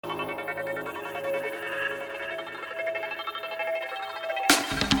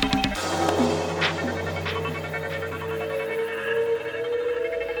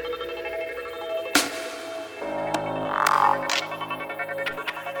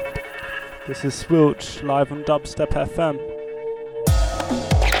This is Swilch live on Dubstep FM.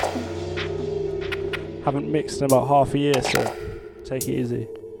 Haven't mixed in about half a year, so take it easy.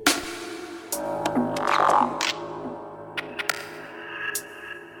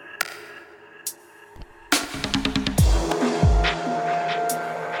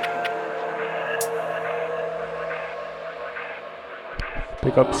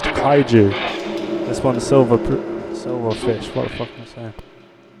 Big ups to Kaiju. This one's Silverfish. What the fuck am I saying?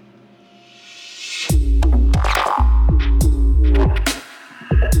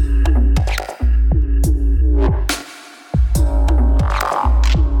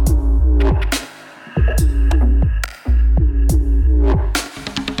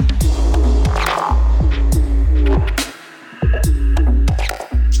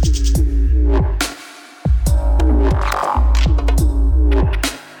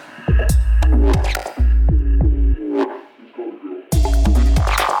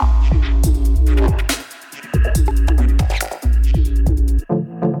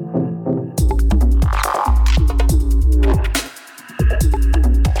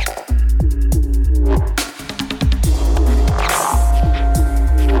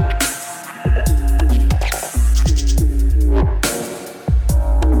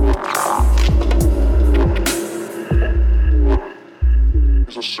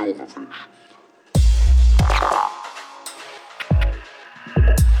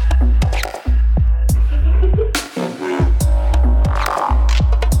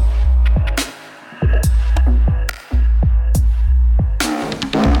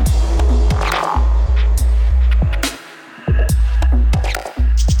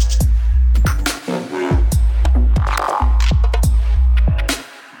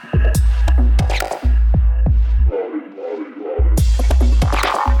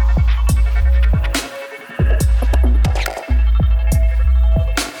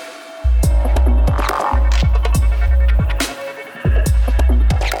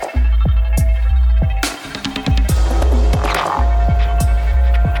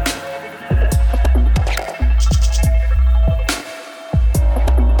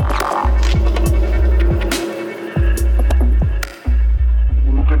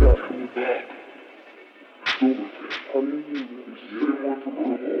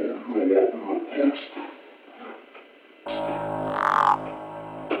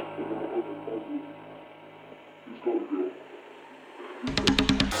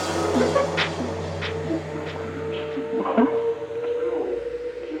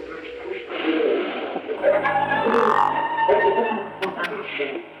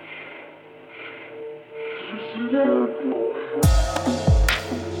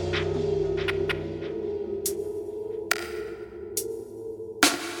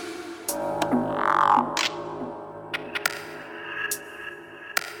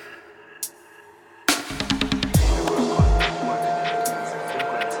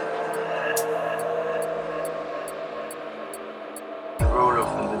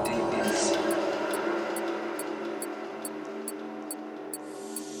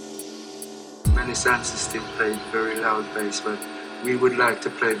 Sansa still played very loud bass, but we would like to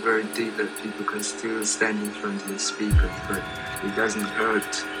play very deep that people can still stand in front of the speakers, but it doesn't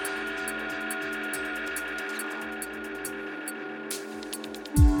hurt.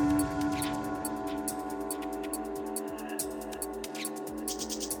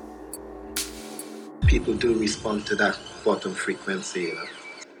 People do respond to that bottom frequency,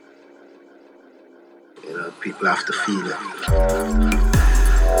 you know, people have to feel it.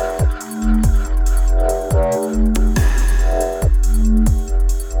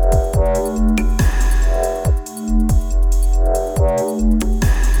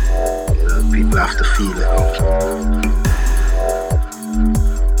 People have to feel it.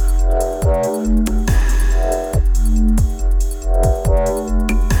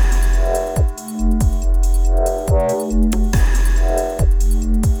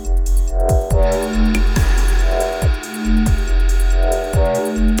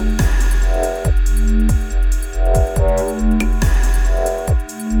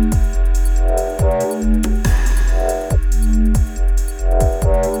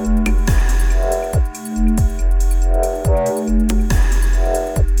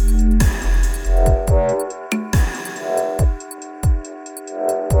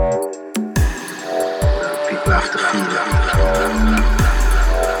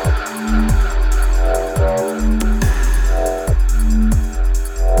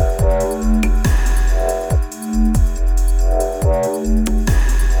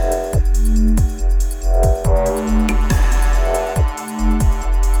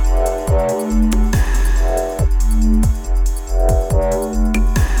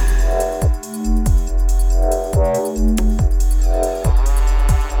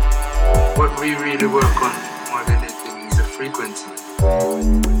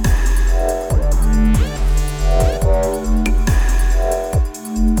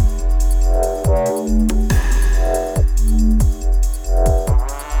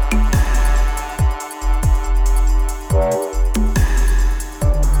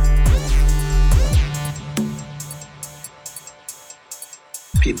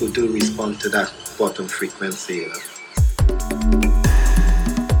 people do respond to that bottom frequency, you know.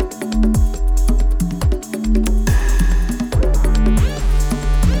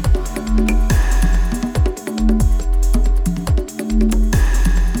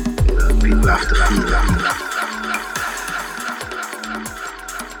 People have to feel that.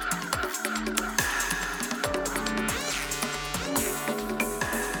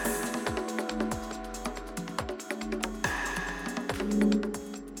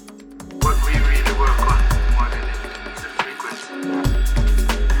 What we really work on more than anything is the frequency.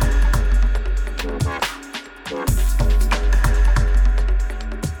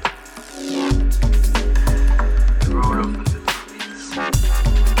 The roll up on the beats.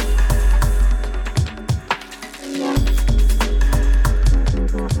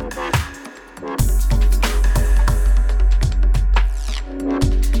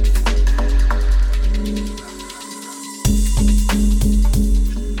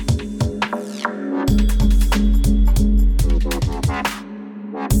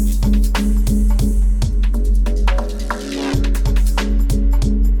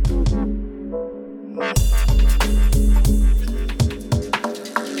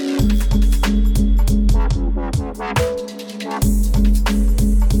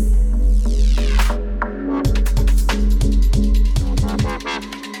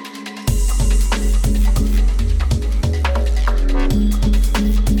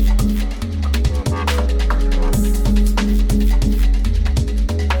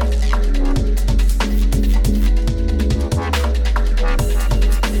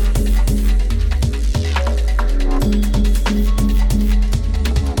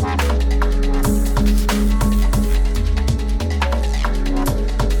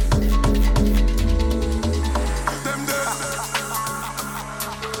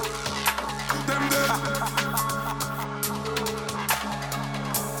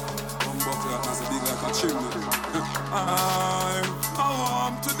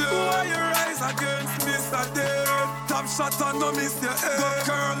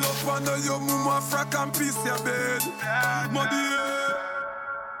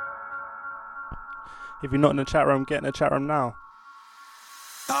 If you're not in the chat room, get in the chat room now.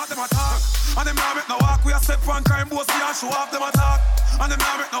 Talk them attack, and them now make no walk. We a step on crime, boss, we a show off them attack. And them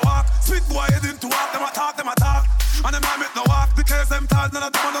now make no walk. Spit boy head into walk, them attack, them attack. And them now make no walk. Because them tall, none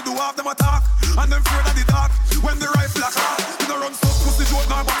of them wanna do half them attack. And them afraid of the dark. When the rifle a crack, we no run stuff, pussy joke,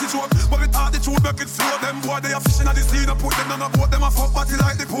 nah body joke. But we talk the truth, make it slow. Them boy they a fishing at the sea, no put them on a boat. Them a fuck body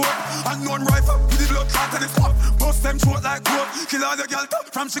like the Pope. And none rifle, with the blood clot and the squat. Bust them throat like coke. Kill all the girl top,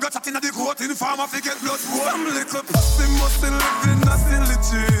 from she got chatting at the coat. In farm of get blood sport. Some little pussy must live in a silly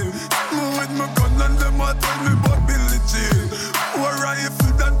gym. With my gun and them a tell me about Billie Jean. Who a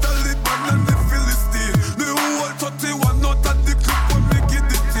rifle than Taliban and the Philistine. The whole 31 not at the clip when me get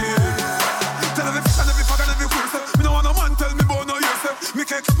the team. Tell every fish and every fuck and every horse. Me no want no man tell me about no yourself. Me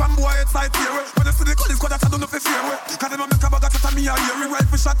can't keep on boy outside here. When I see the college squad that I don't know if it's fear. Cause them a make a bag of shot me a hear.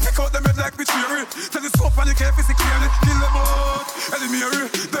 Rifle shot take out them head like me cherry. Telescope and the can't see clearly. Kill them out,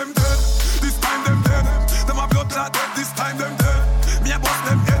 Elimiri. Them dead, this time them dead. Them a blood clot dead, this time them dead. Me a bust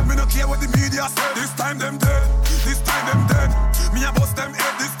them head, me no care what the media say. This time them dead, this time them dead. Me a bust them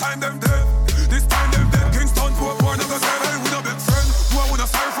head, this time them dead. This time them dead. Kingston poor boy no go say hey, we no big friend. Boy we no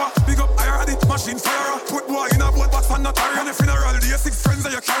surfer, big up higher the machine fire. Put boy in a boat box and not carry. And the funeral day 6 friends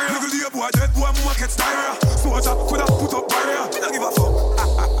that you carry. Little day boy dead boy mama catch diarrhea. Soldier coulda put up barrier. Me no give a fuck.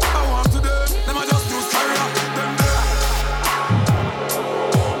 I want to dead, them a just use carrier. Them dead.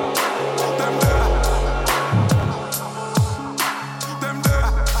 Them dead. Them dead.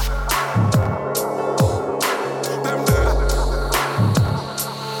 Them dead.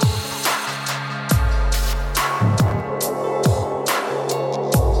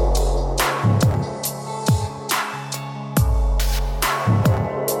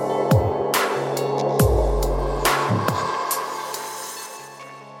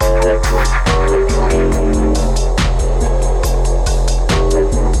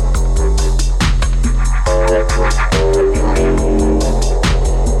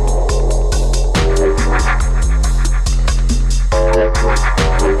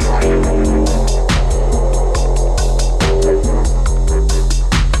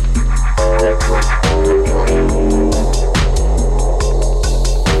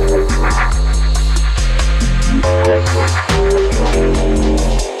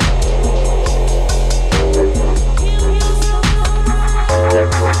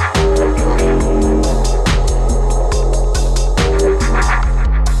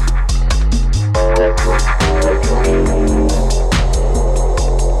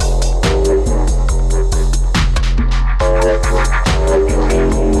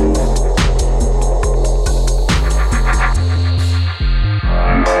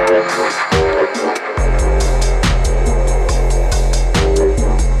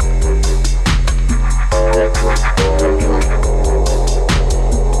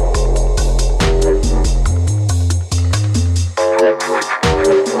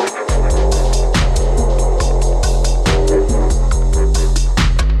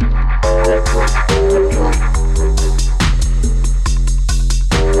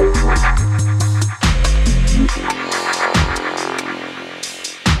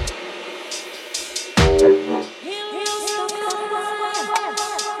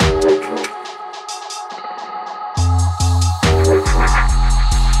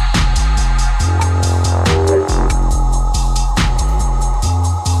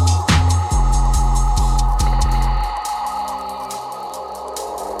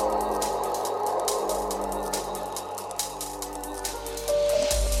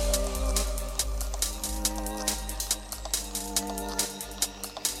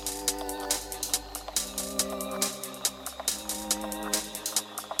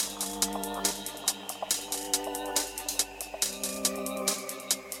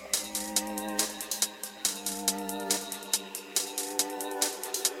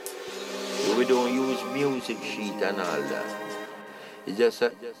 don't use music sheet and all that. It's just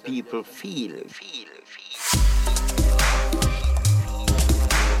that people feel it.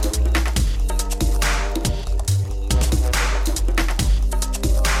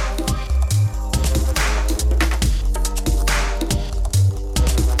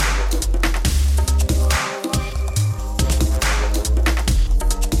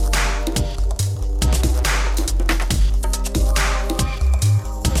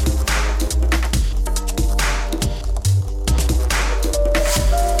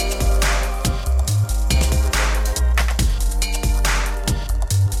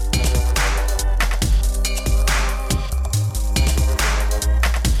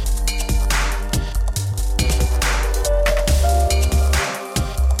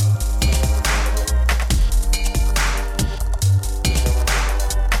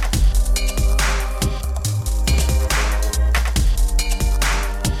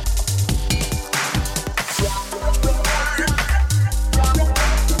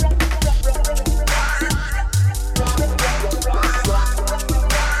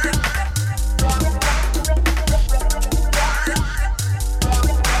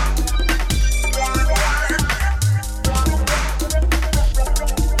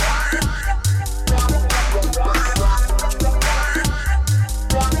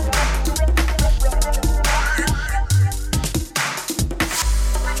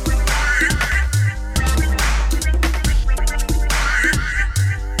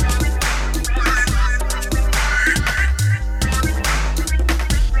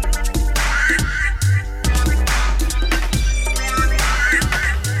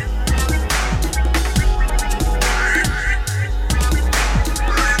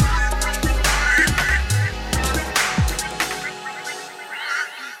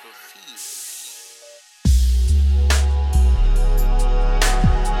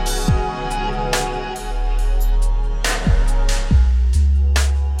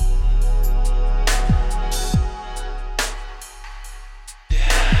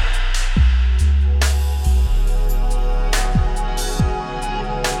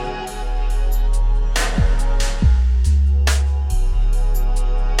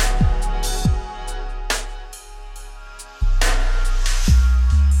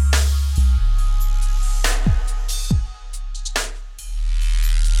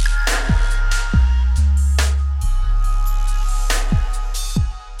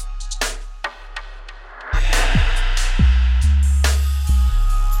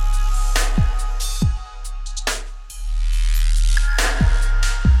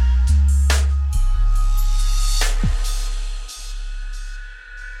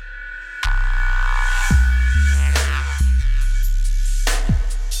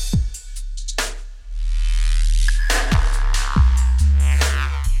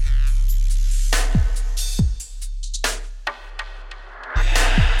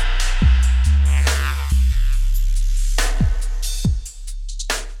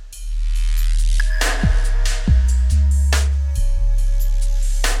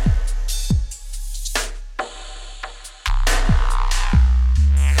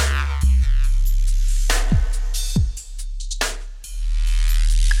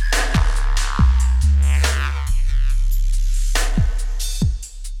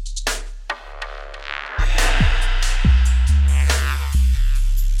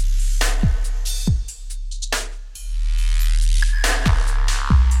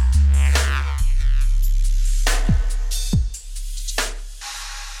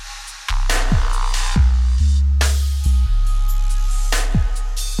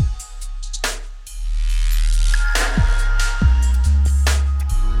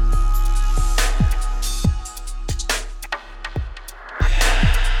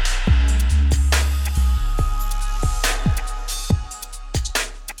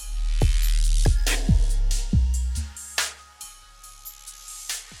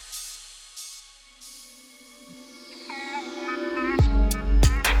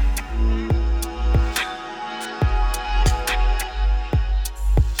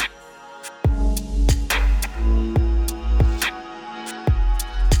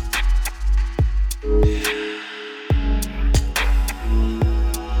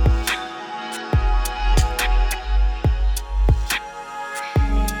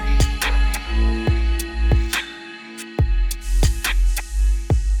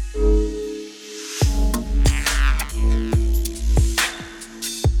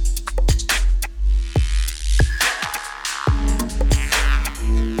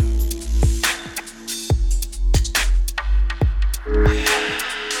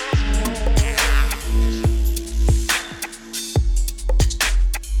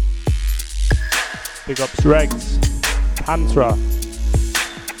 Big ups Regs, Pantra,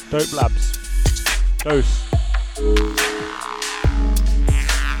 Dope Labs, Ghost.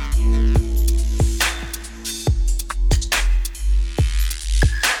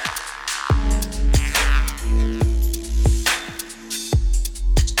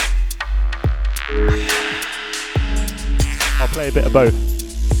 I'll play a bit of both.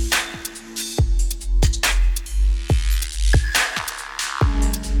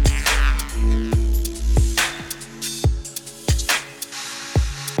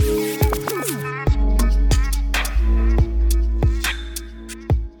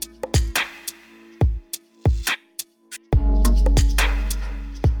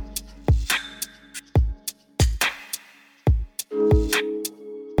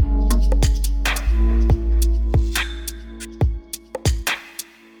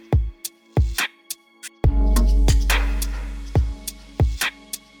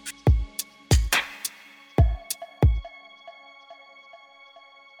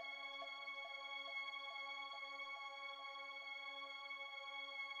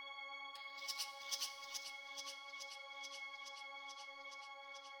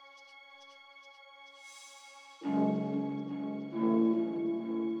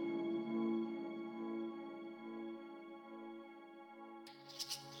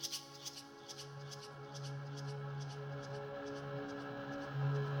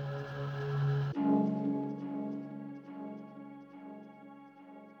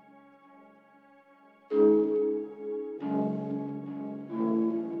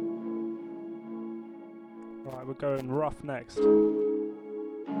 Right, we're going rough next.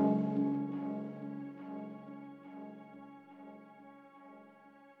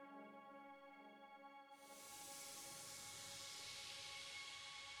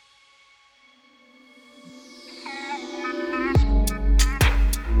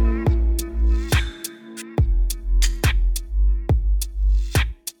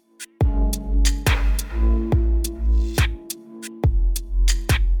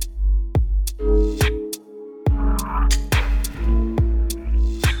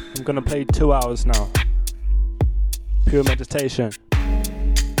 I'm gonna play 2 hours now. Pure meditation.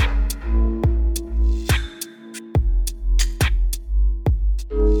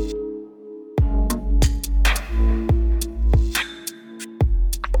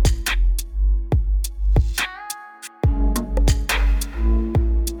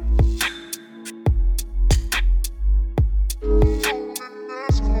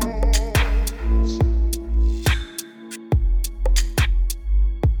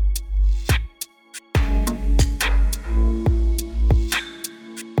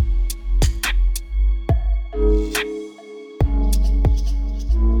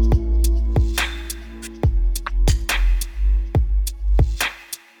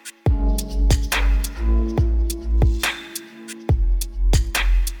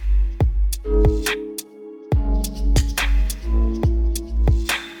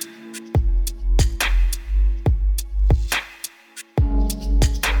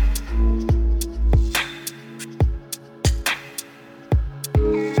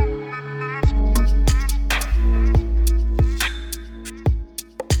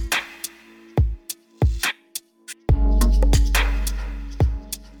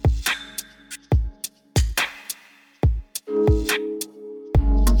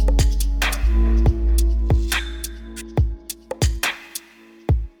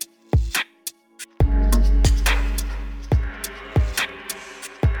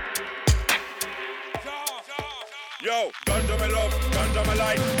 Yo, ganja my love, ganja my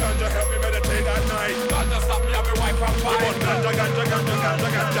life, ganja help me meditate at night. Ganja stop me, I be wife from fight. Ganja, ganja, ganja, ganja,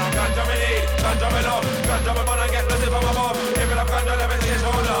 ganja, ganja me need, ganja my love, ganja my wanna get blessed from above. Give it up, ganja, let me see it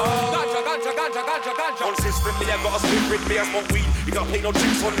show love. Ganja, ganja, ganja, ganja, ganja. Consistently, I got a split with me, I smoke weed. You can't play no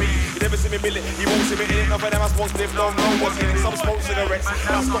tricks on me. You never see me mill it, you won't see me in it. None of them I smoke stiff, no, what's in it? Some smoke cigarettes,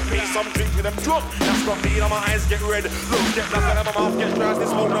 that's got me. Some drink with them drunk, that's got me. Now my eyes get red, look, get black, and my mouth get dry. This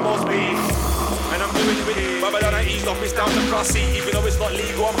smoke no more speed. And I'm doing it with it, but I ease off, it's down the cross seat. Even though it's not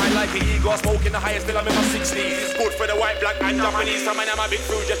legal, I'm high like an ego. I'm smoking the highest till I'm in my 60s. It's good for the white, black and Japanese. Some man, I'm a big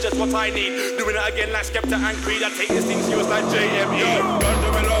fruit, just what I need. Doing it again like Skepta and Creed. I take this thing serious like JME. Yo, ganja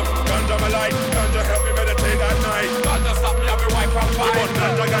my love, ganja my life, ganja help me meditate at night. Ganja stop me, I'll be white from fight.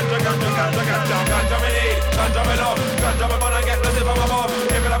 Ganja, ganja, ganja, ganja, ganja, ganja me need, ganja me love, ganja me wanna get blessed from above.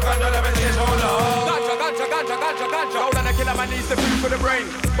 Give it up, ganja, let me see it show love. Ganja, ganja, ganja, ganja. ganja. Roll and a killer man needs the food for the brain.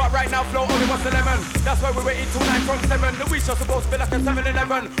 But right now flow only wants 11. That's why we were eat till 9 from 7. The week's just supposed to be like a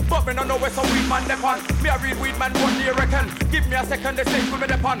 7-11. But me no know where some weed man dep on. Me a real weed man, what do you reckon? Give me a second, they say with me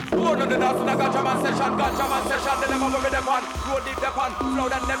dep on. Roll on the dance in a ganja man session. They never with me dep on. Roll deep dep on, flow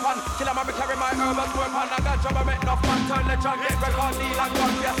that dep on. Killer man, me carry my herbs work on. A ganja man make enough man turn the chunk. Get record, kneel and go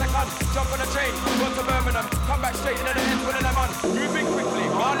for a second. Jump on the train, go to Birmingham. Come back straight into the end with a lemon. Moving quickly,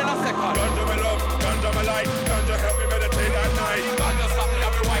 all in a second. Ganja my love, ganja my life. Ganja help me meditate at night. Ganja stop me,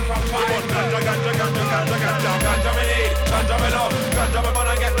 I'll be white from fire. Ganja me need, ganja me love. Ganja me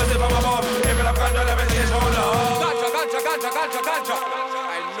wanna get the zip of my mouth. If you love ganja, let me see your shoulder. Ganja.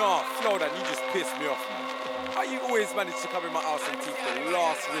 I know, Flowdan, you just pissed me off, man. How you always manage to come in my house and teach the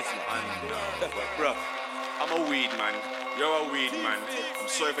last rhythm? Bruh, I'm a weed man. You're a weed man. I'm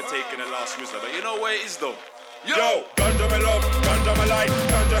sorry for taking the last whistle, but you know where it is though. Yo! Ganja me love, ganja my life.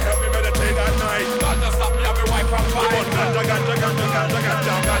 Ganja help me meditate at night. Ganja stop me, I'll be white from fire. Ganja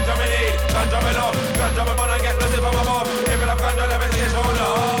me need, ganja me love. Ganja me wanna get the zip of my mouth. If you love ganja, let me see your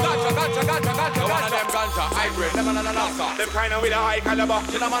shoulder. Ganja. One of them ganja, hybrid, them and anasa. Them kinda with a high caliber.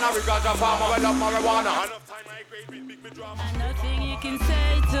 You know man, I'm a ganja farmer, I love marijuana. Enough time I grade with big drama. Nothing you can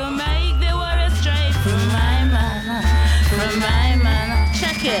say to make the world straight from my man.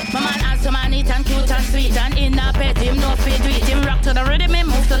 Check it. My man answer man neat and cute and sweet and in a pet him no fit with him rock to the rhythm him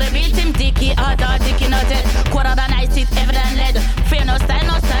move to the beat him dicky harder dicky not dead quarter than ice it evident lead fear no style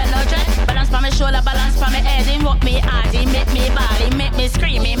no dread balance for me shoulder balance for me head him walk me hard he make me ball he make me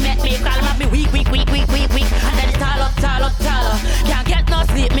scream he make me call him be weak and then it's taller can't get no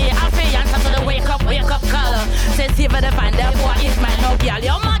sleep me I feel answer to the wake up caller says if I find that boy is my no girl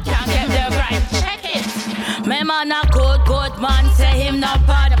your man can't get the grind check it me man a good man say him no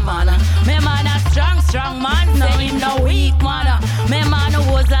bad man me man a strong man say him no weak man me man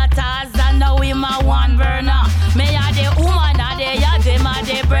was a Tarzan now him a one burner me a the woman a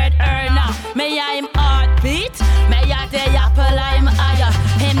the bread earner me a him heartbeat me a the apple I'm higher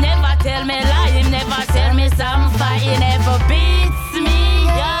him never tell me lie him never tell me some fight he never beats me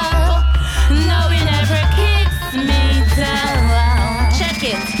up no he never kicks me down check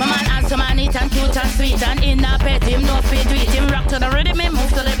it my man answer man neat and cute and sweet and in a pet him no fit with him rock to the rhythm him move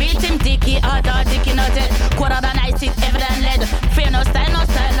to the beat him dicky harder dicky not dead quarter than ice it evident lead fear no style no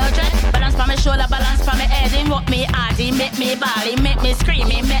dread balance for me shoulder balance for me head him walk me hard he make me ball he make me scream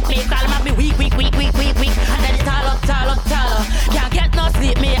he make me call him I be weak and then it's taller can't get no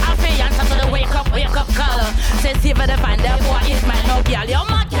sleep me I feel answer to the wake up caller says if I find that boy is my no girl your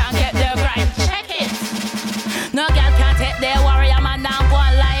man can't get the grind check it no girl can't take the warrior man down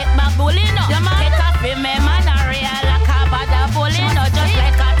one like baboon no get off with me man a real like a bad bully no just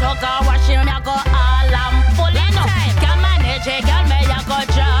like a tugger washing me I go all I'm pulling up can manage it girl me I go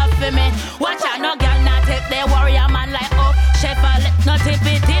drop for me watch out no girl not take the warrior man like oh shepherd no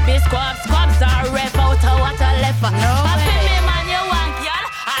tippy squabs are ref out of water left no way me man you want girl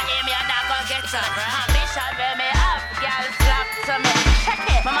and him you not go get her ambition where me have girl slap to me check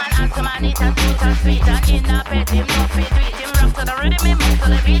it my man answer man neat and cute and sweet and in a pet him no fit with him rock to the rhythm him move to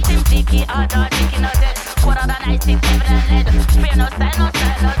the beat him dicky harder dicky not dead quarter than ice it evident lead fear no style no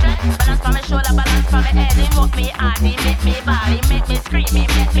dread balance for me shoulder balance for me head him walk me hard he make me ball he make me scream he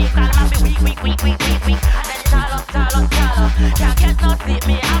make me call him I be weak and then it's taller can't get no sleep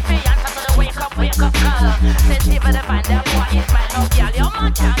me I feel answer to the wake up caller says if I find that boy is my no girl your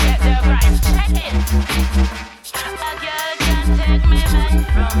man can't get the grind check it a girl can't take me man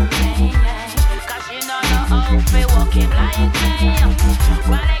from me cause she know how to walk him like me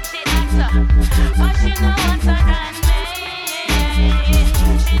well like she acts but she know what's a than me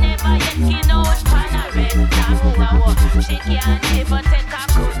she never yet skin out pan a red tap she can't even take a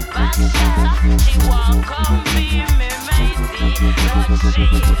good back shot she won't come be me matey but she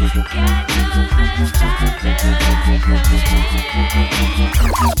can't do the style like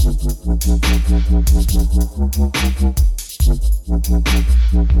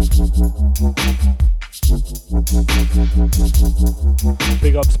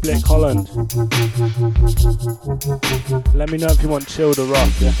Big up Split Holland. Let me know if you want Chill the Rock,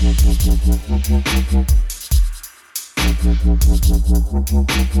 yeah?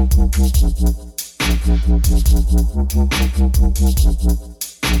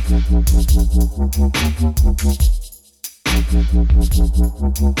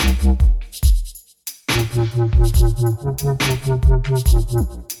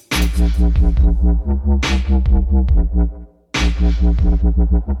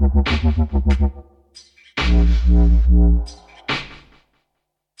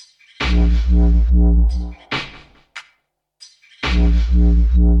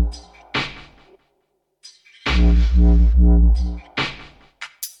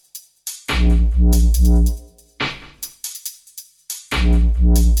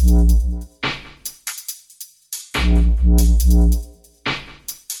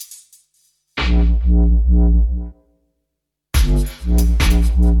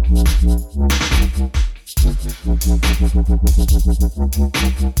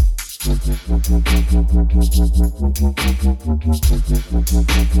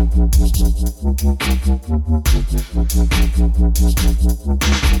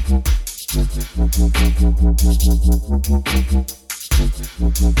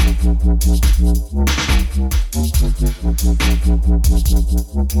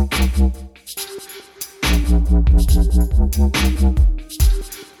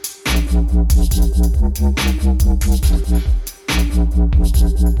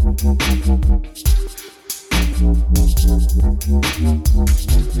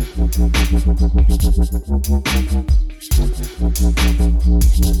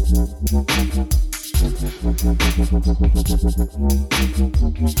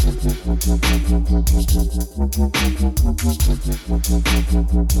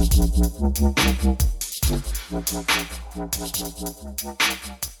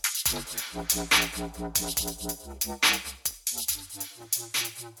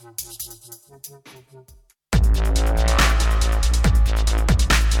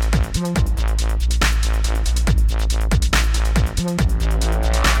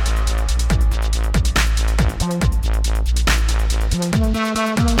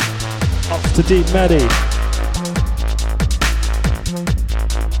 Off to Deep Medi.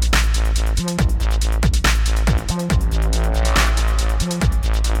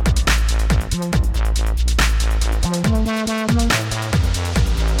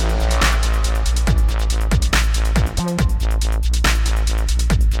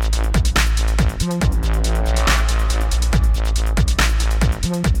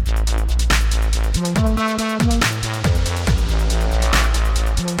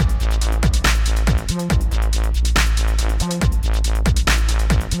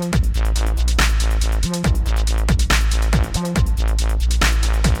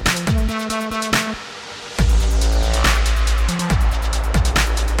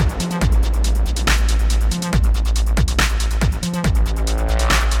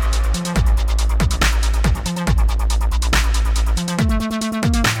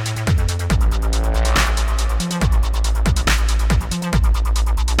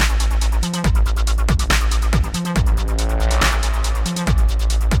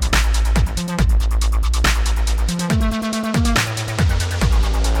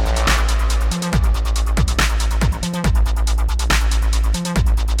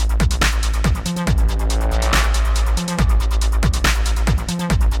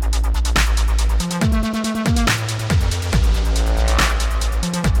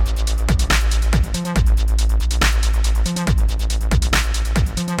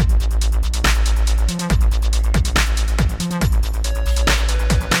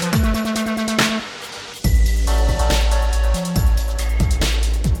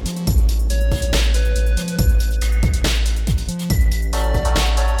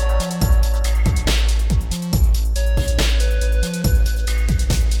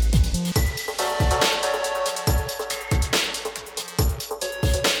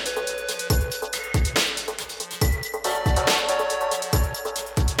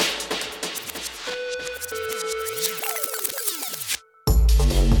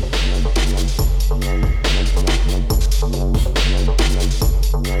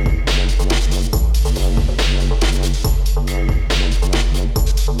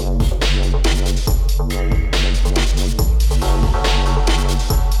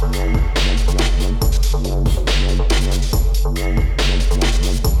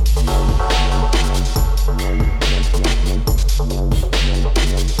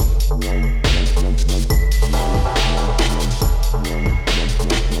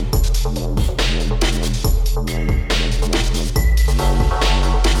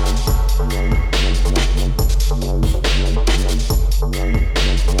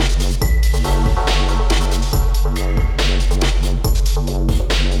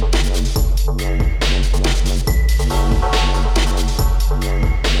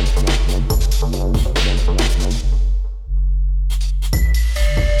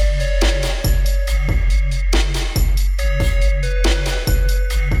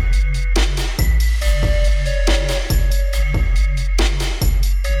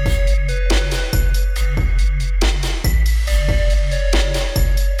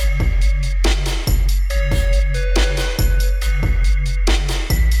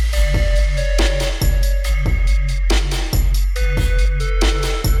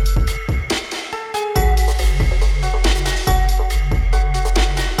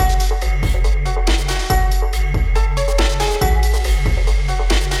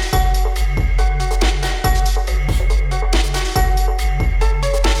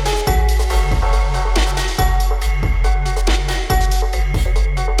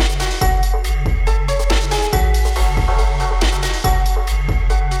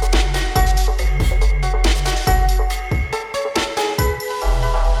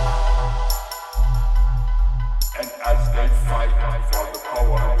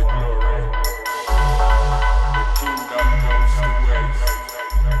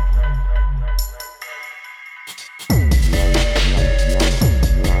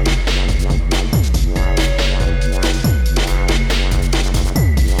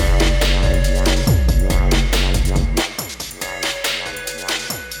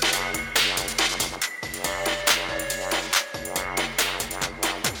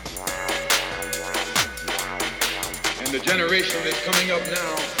 generation that's coming up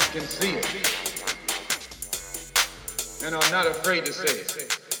now can see it and are not afraid to say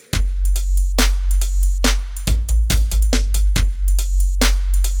it.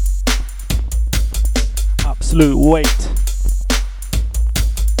 Absolute weight.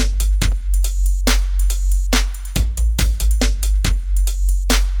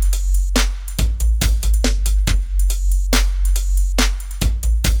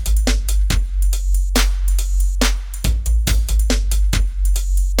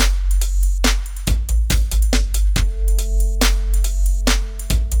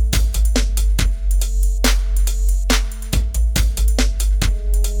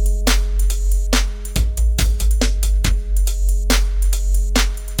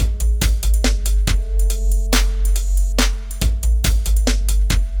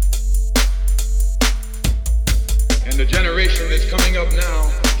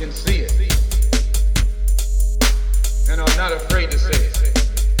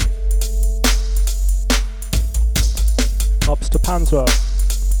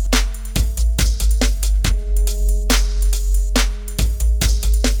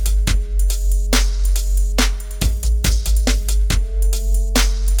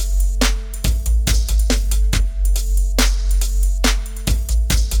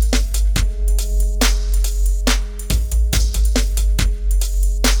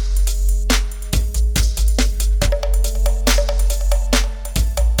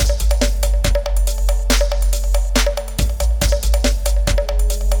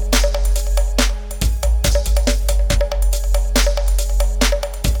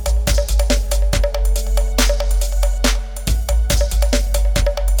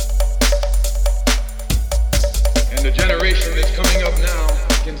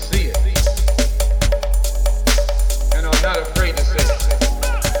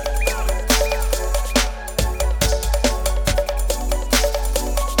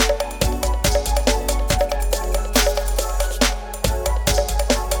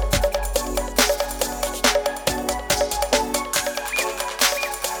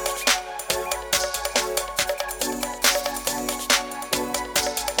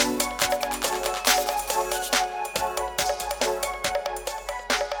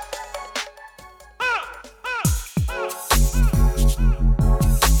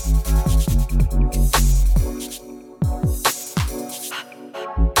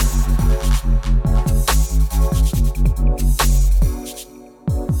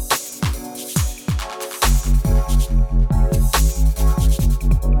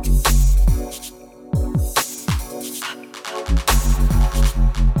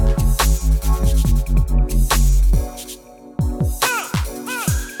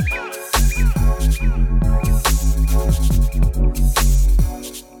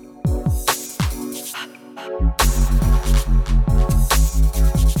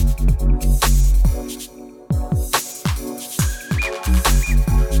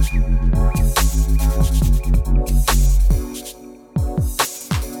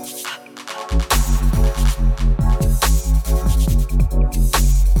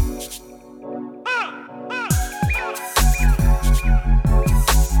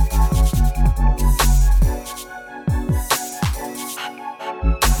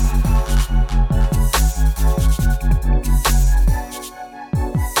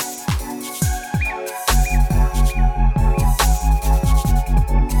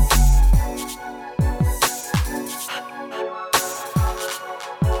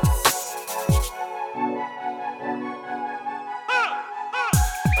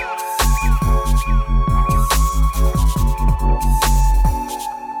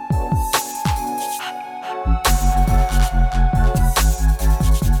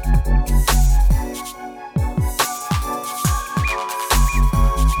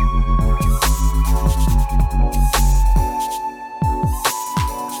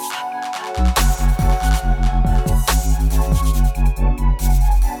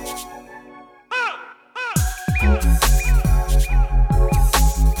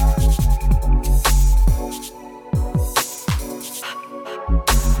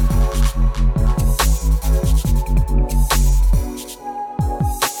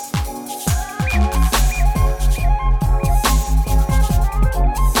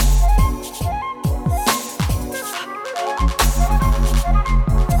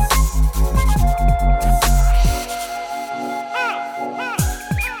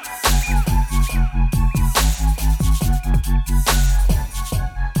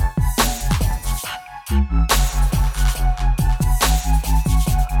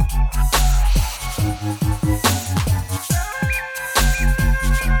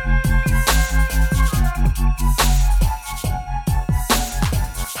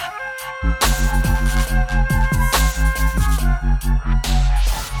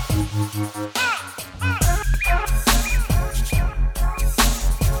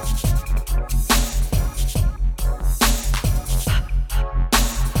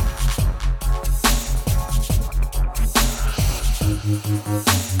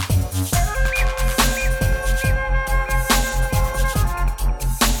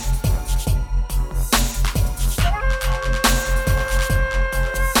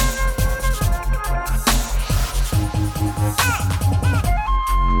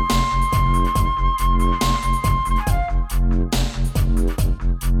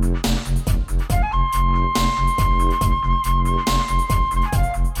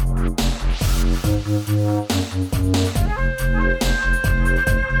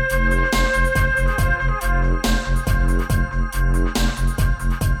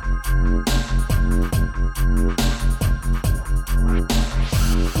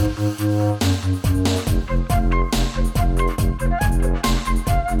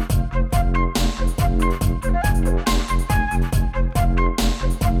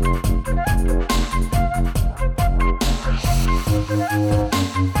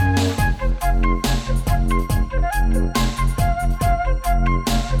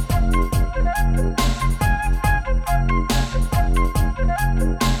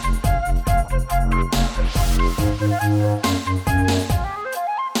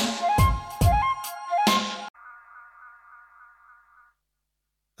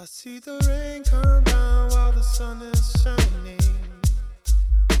 I see the rain come down while the sun is shining.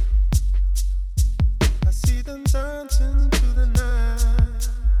 I see them dancing to the night.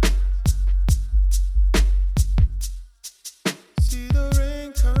 See the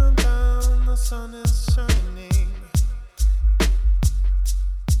rain come down, the sun is shining.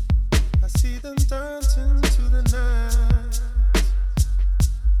 I see them dancing to the night.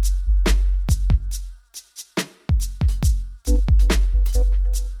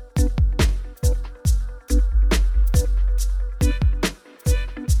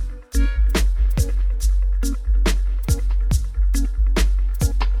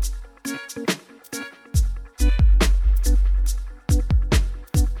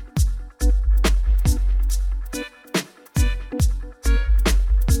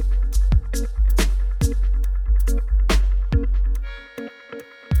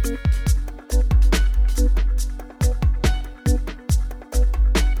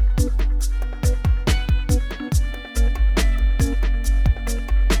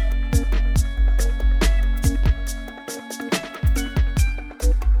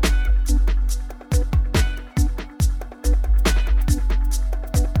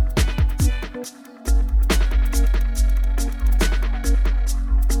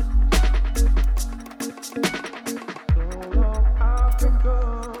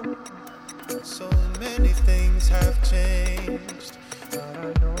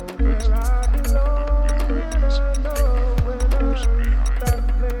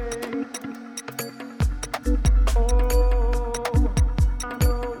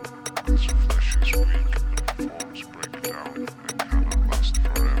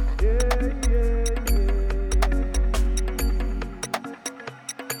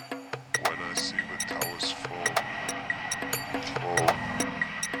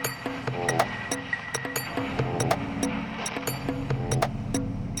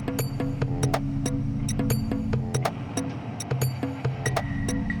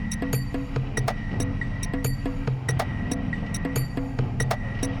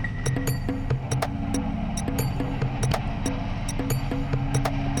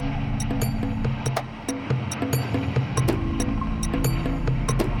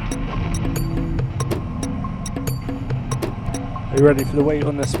 Are you ready for the weight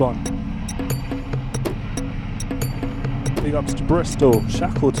on this one? Big ups to Bristol,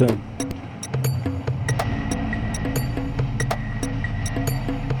 Shackleton.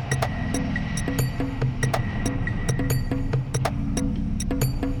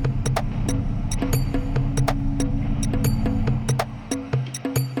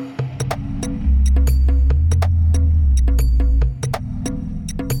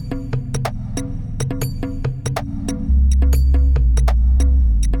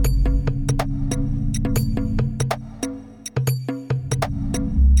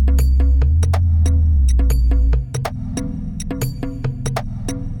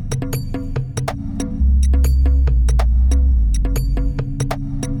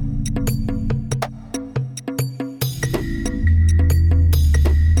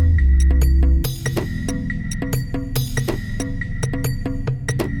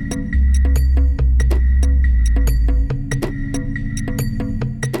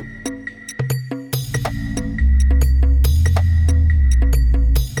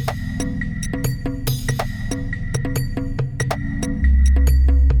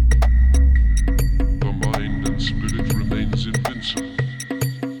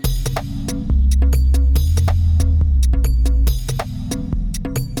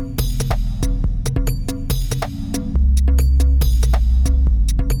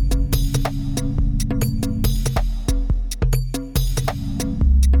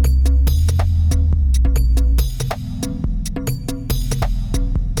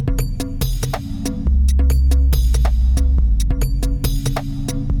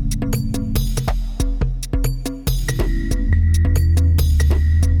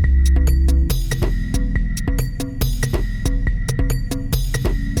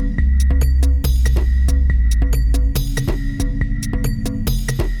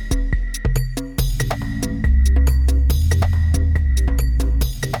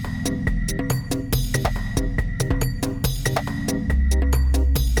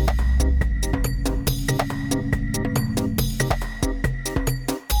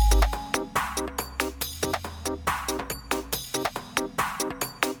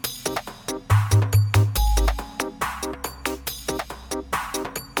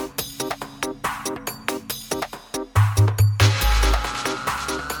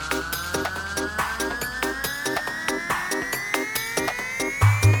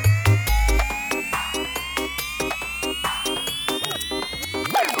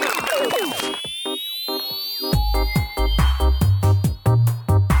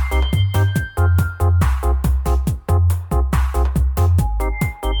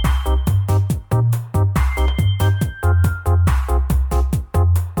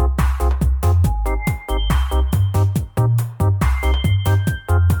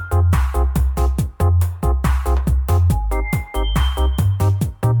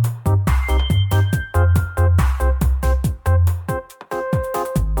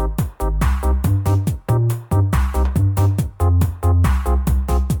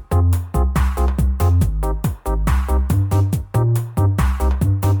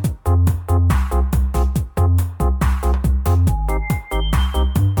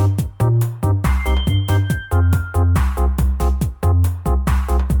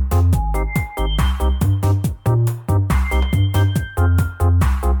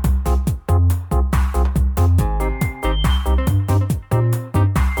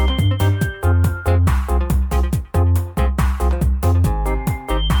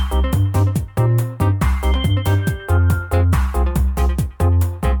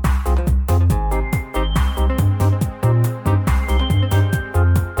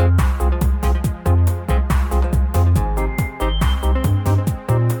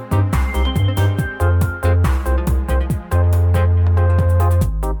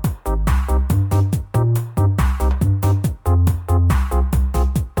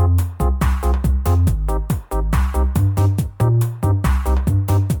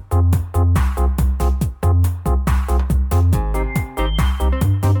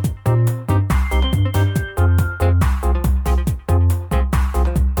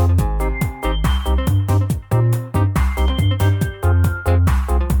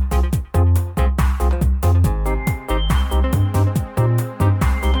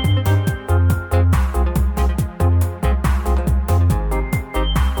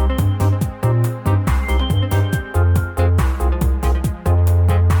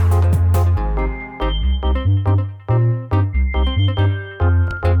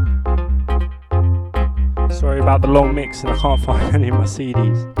 out the long mix and I can't find any of my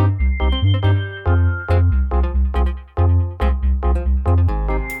CDs.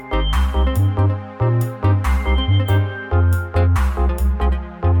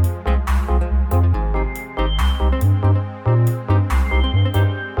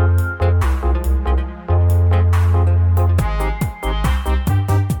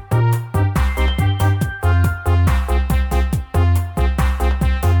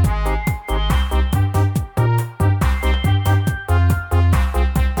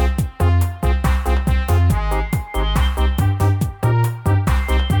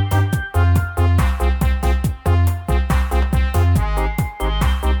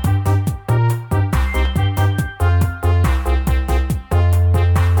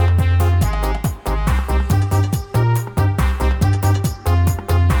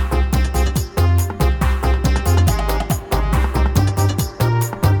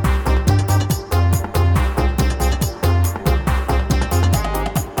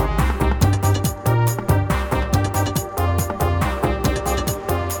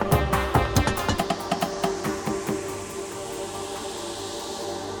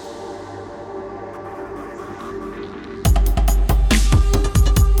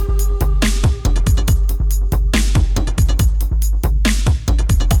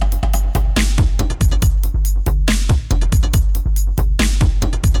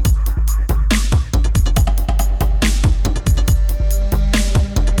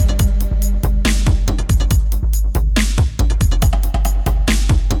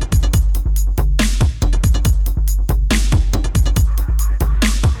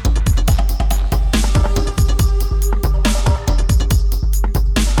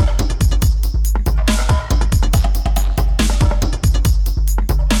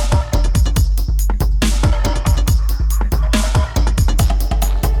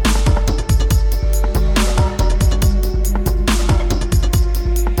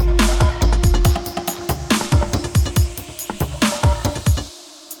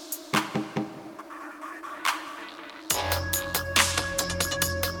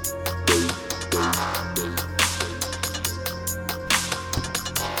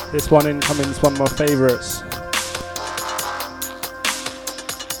 This one incoming is one of my favourites.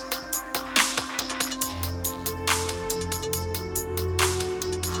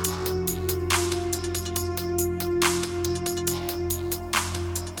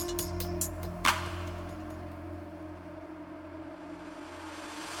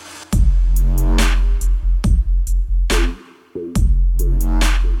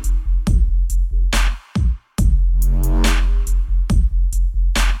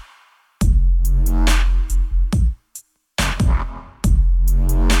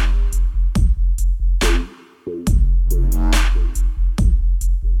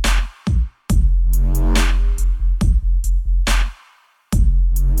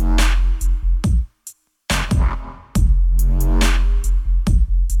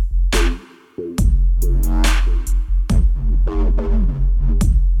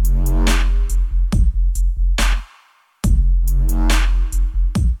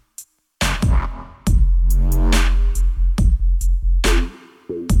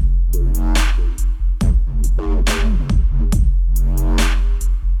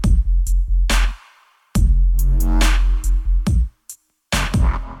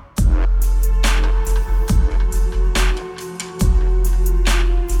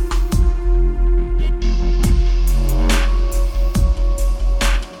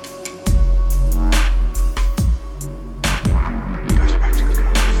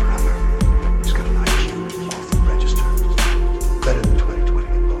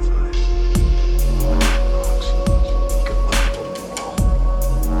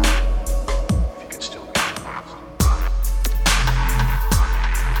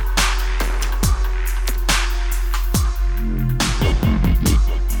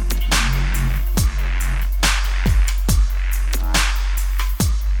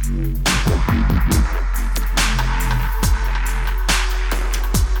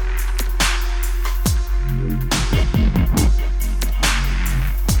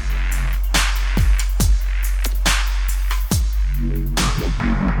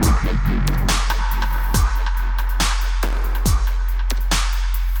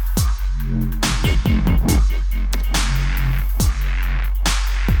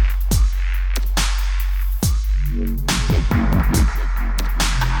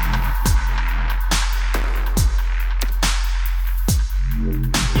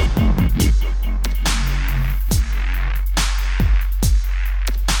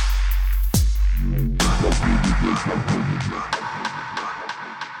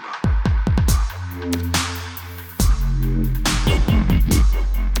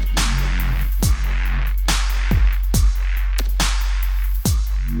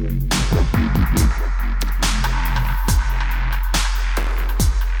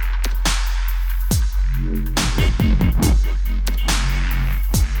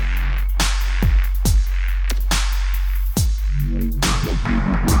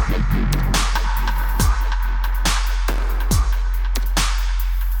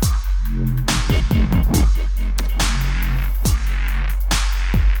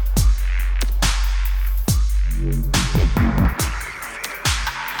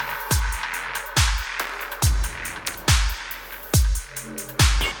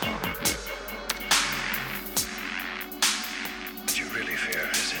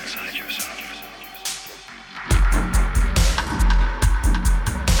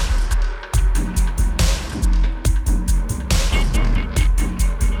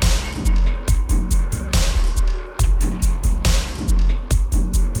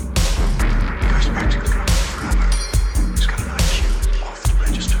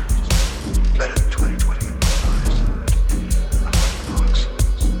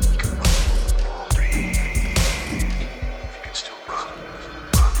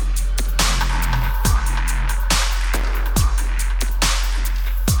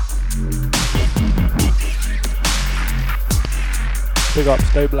 Big up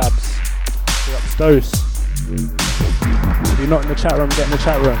Sto Blabs. Big up Stos. If you're not in the chat room, get in the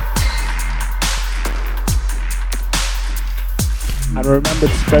chat room. And remember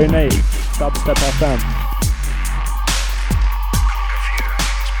to donate. Dubstep FM.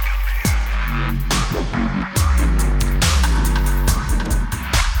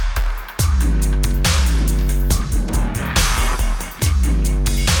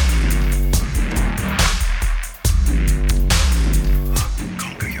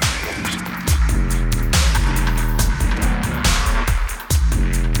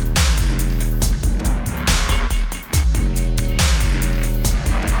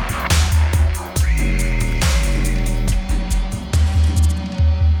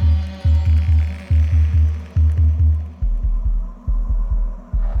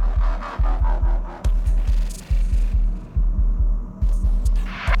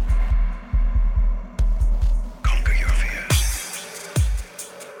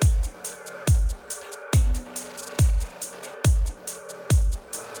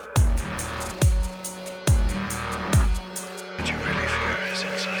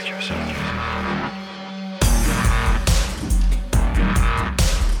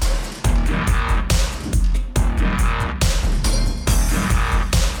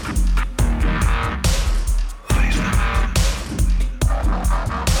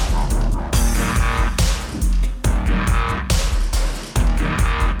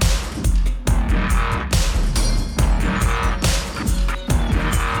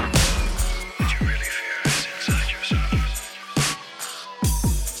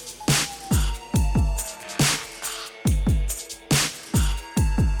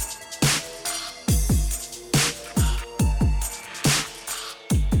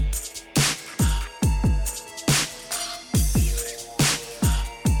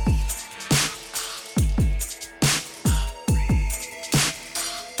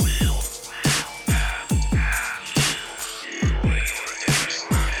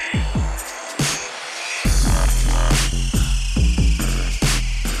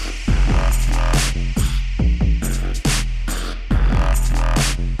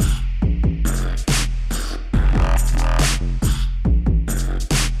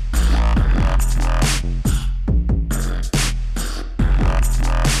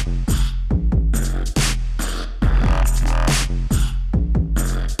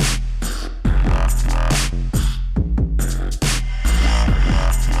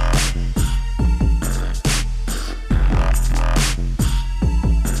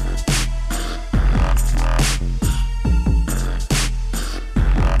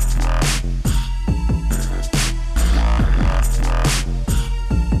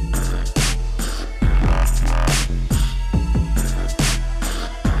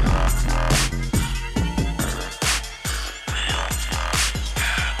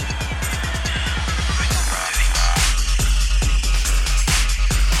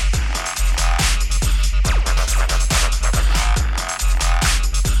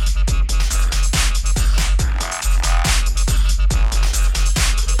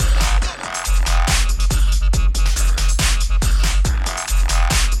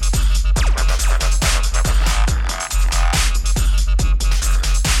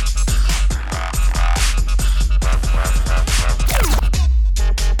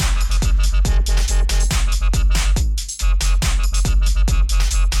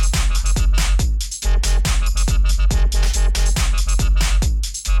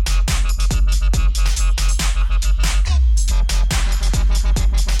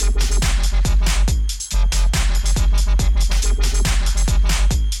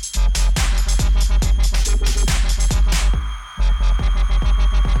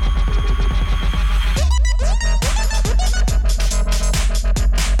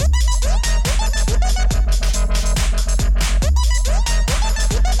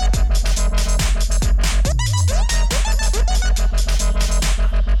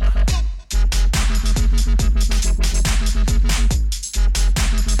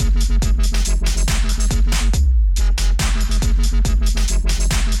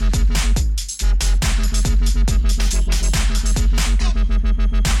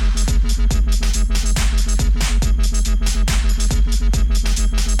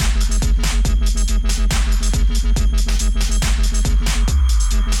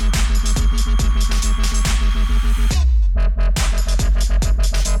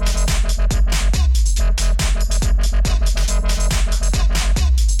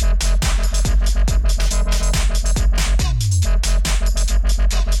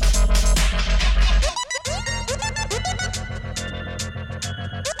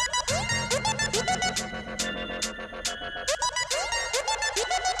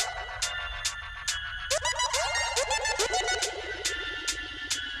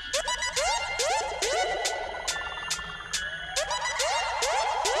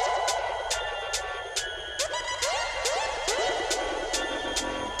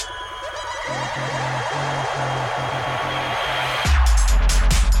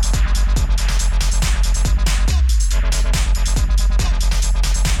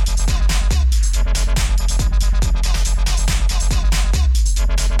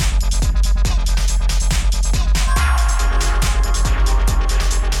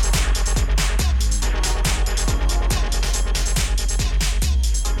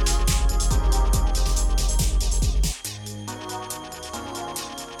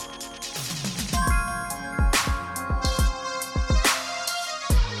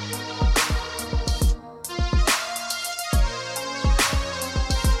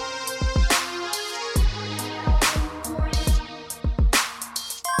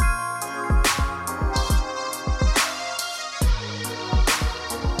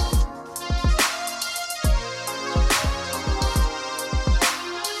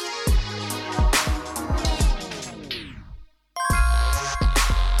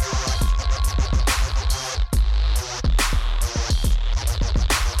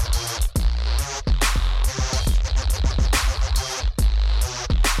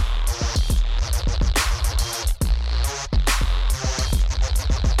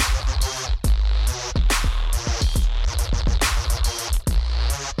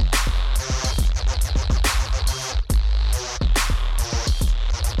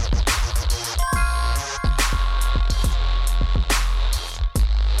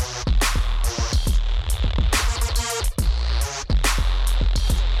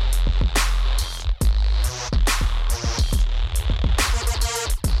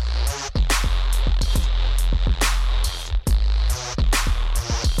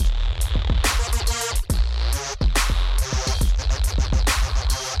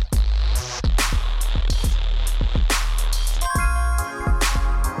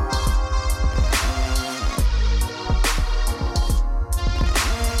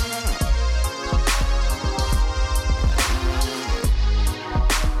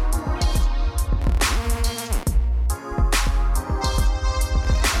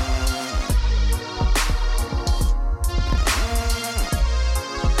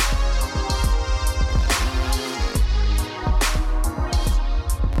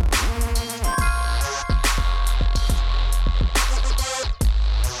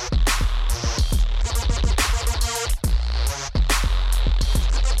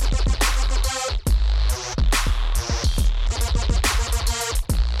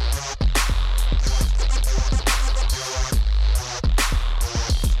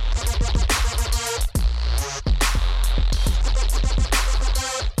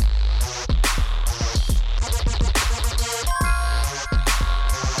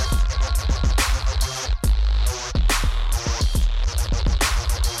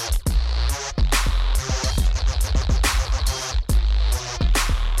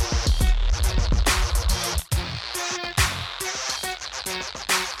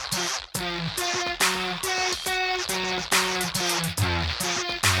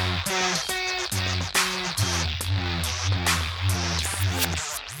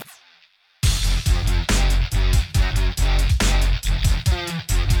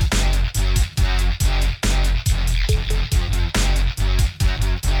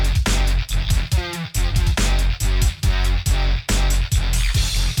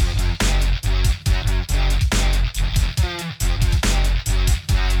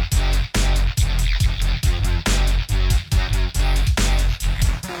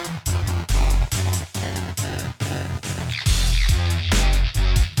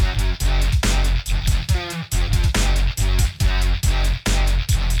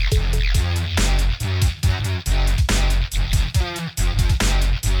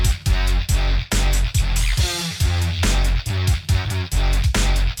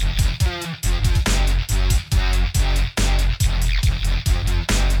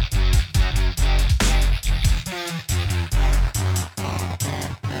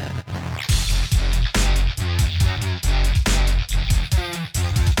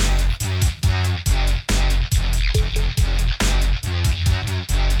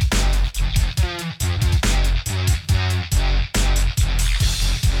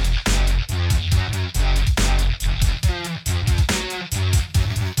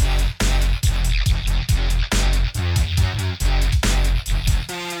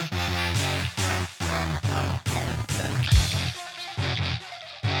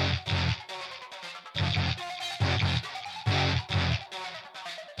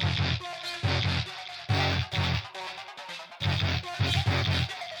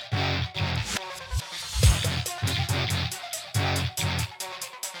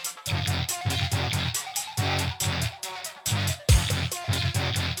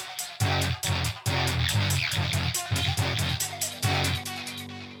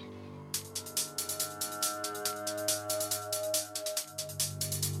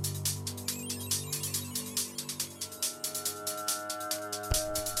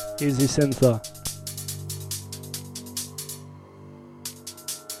 Easy Synther.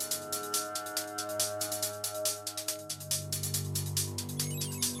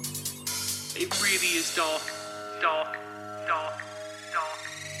 It really is dark, dark, dark, dark,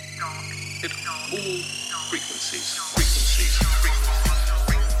 dark. It all frequencies, frequencies, frequencies.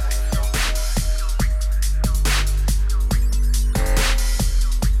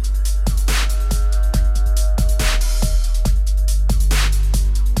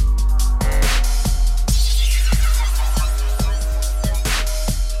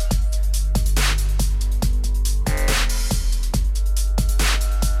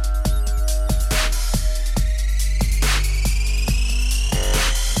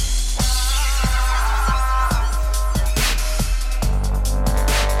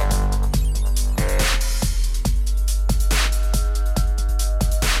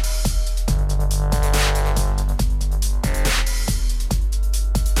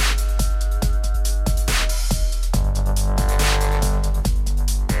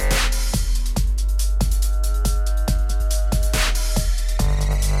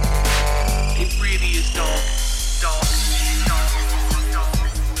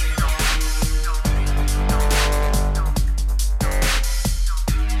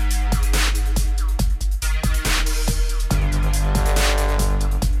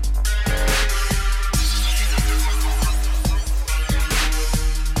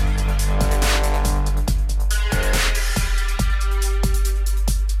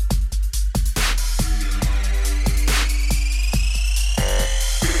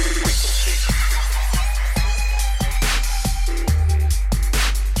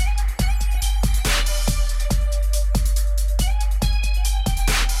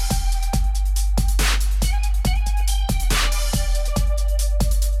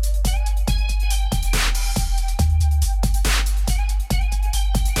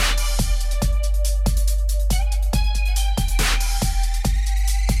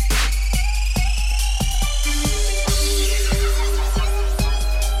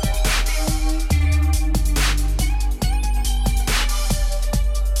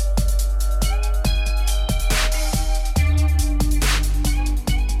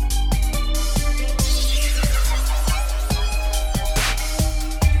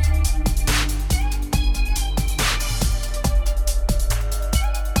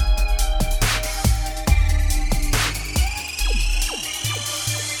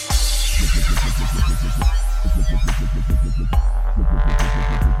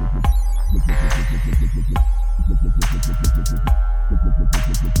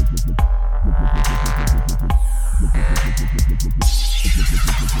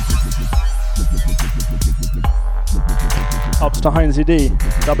 Ups to Heinzie D,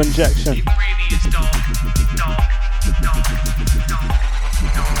 Dub Injection. It really is dark, dark, dark, dark.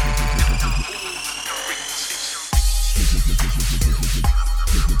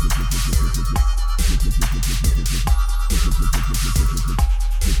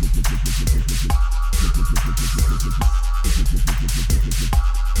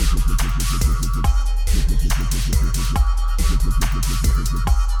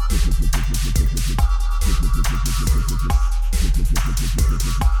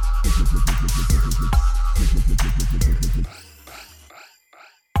 Frequencies.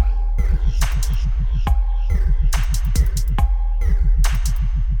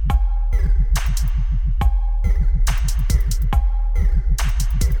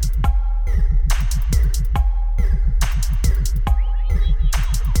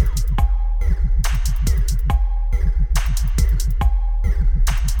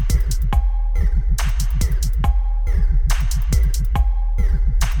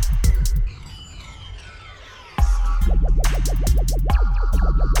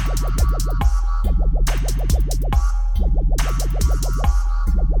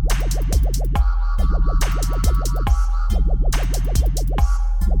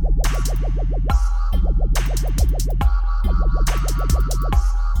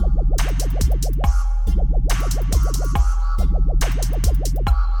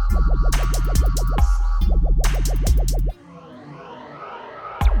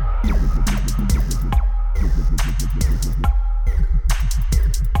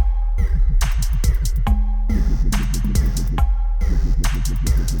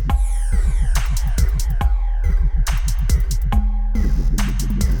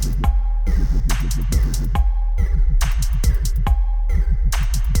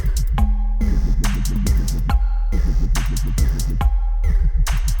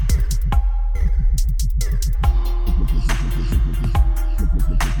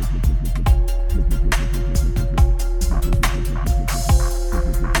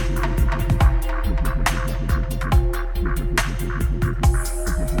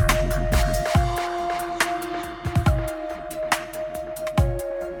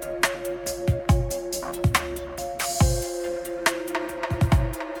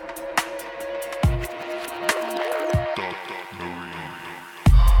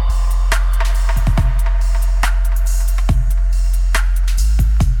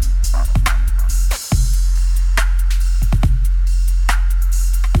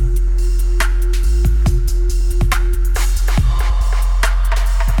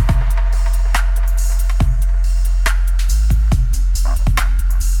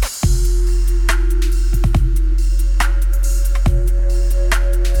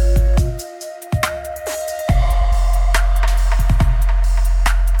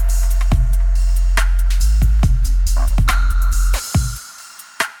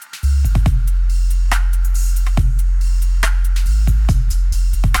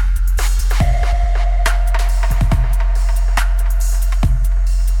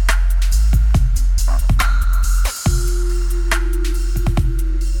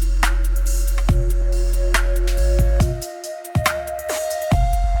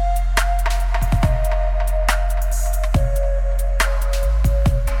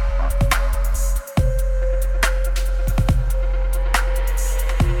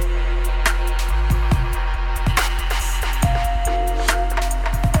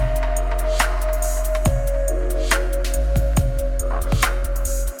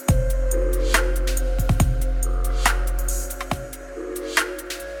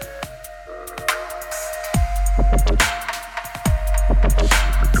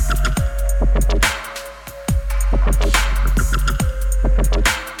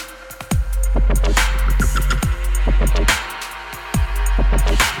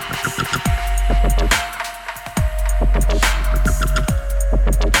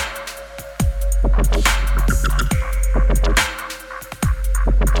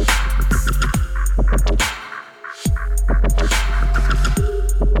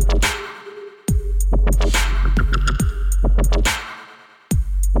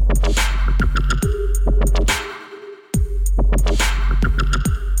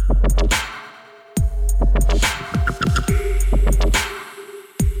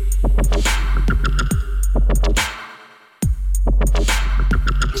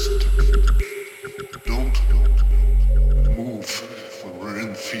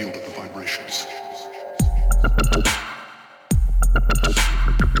 field of the vibrations.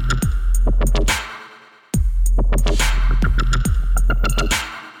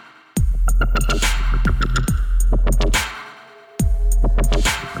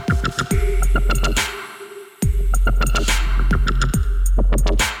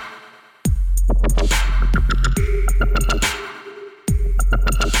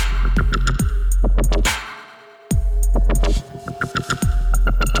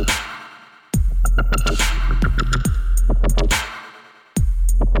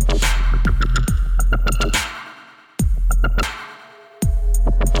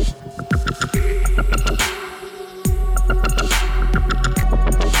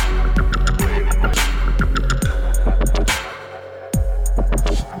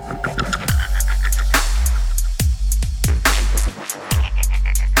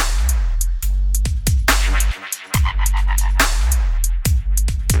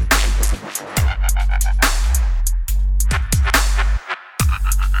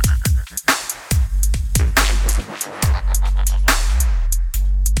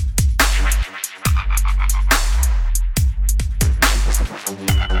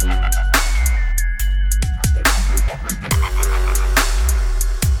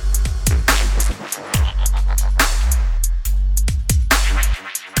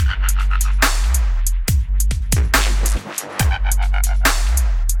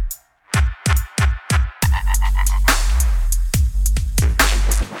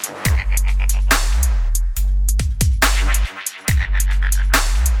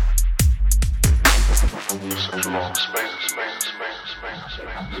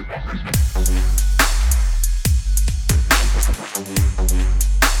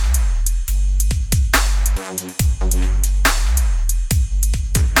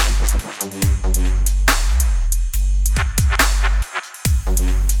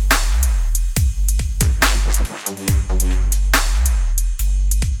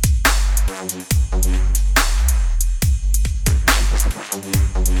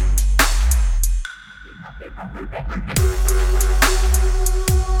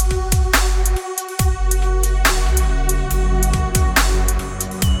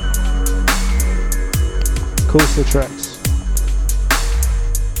 Coaster tracks.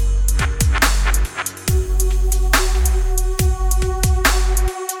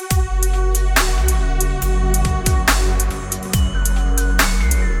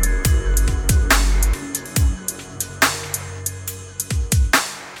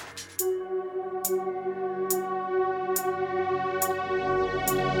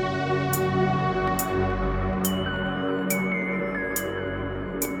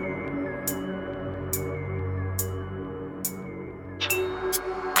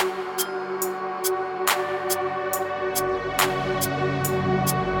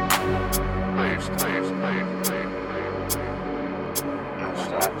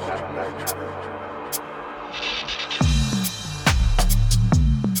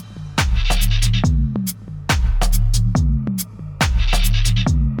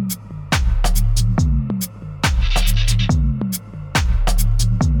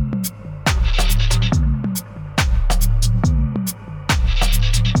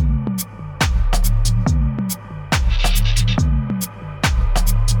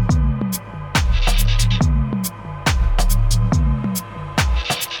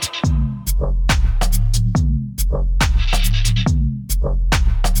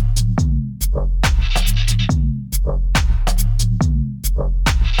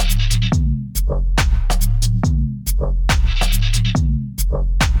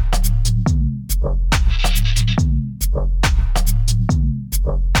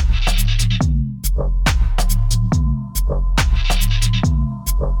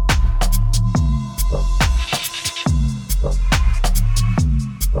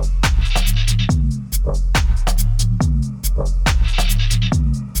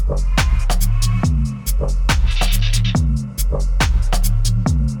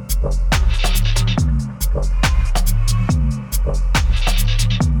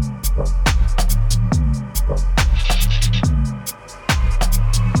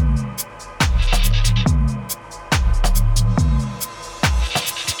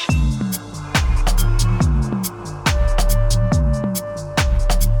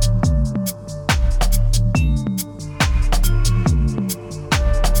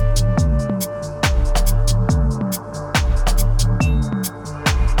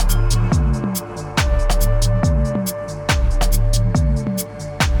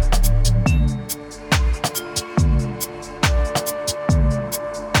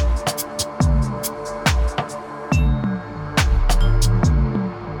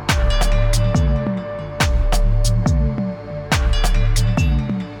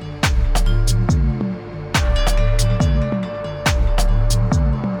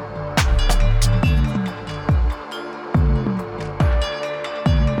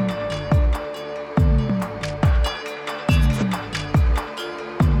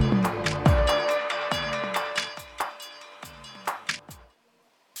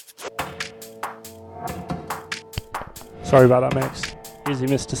 Sorry about that mix. Easy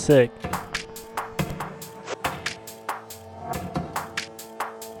Mr. Sick.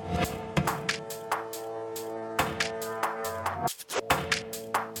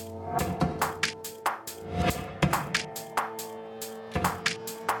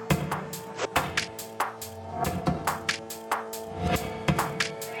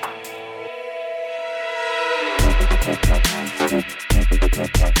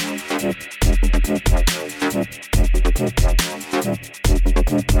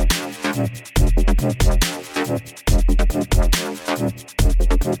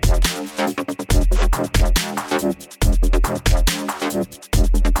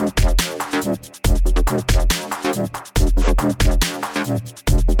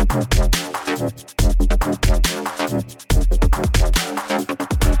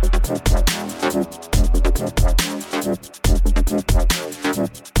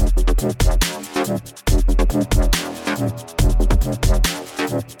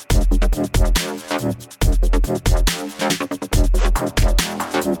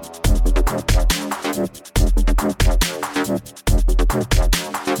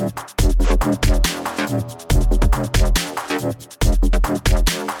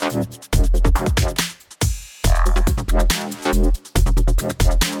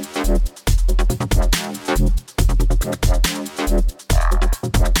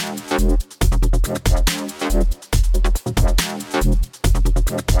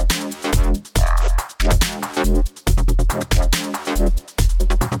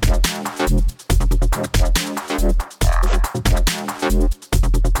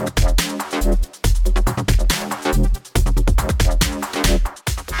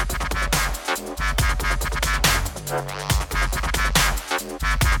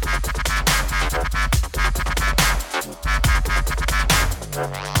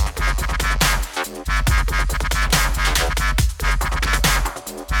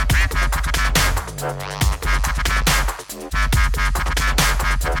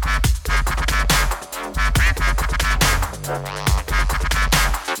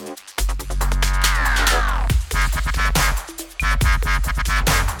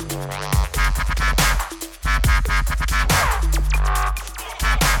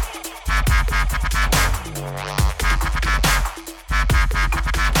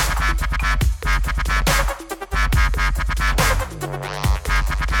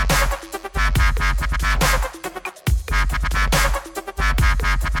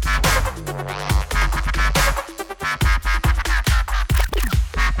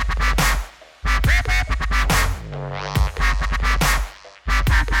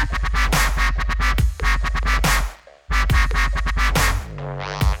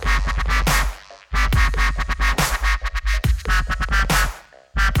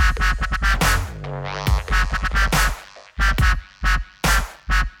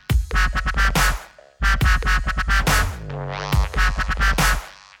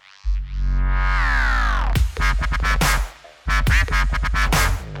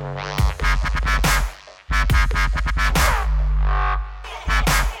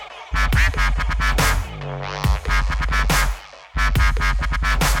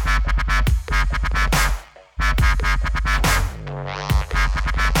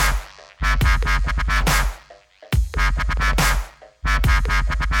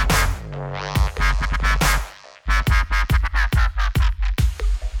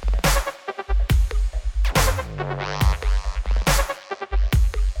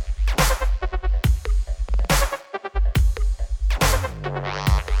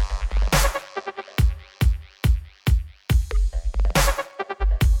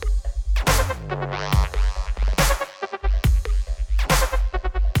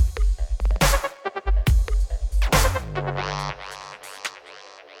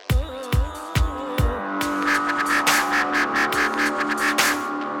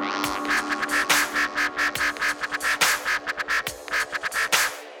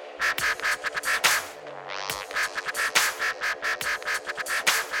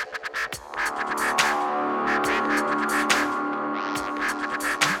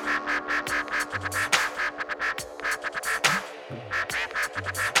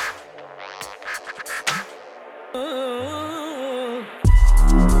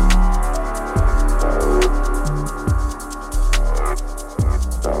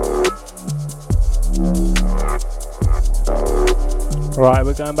 Right,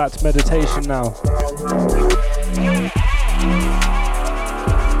 we're going back to meditation now.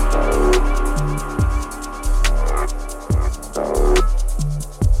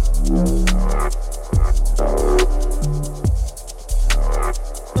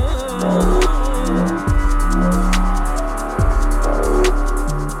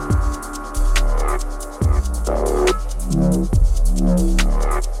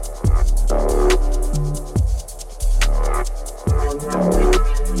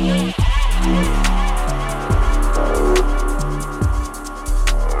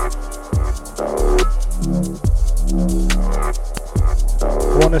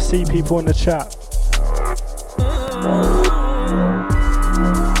 want to see people in the chat.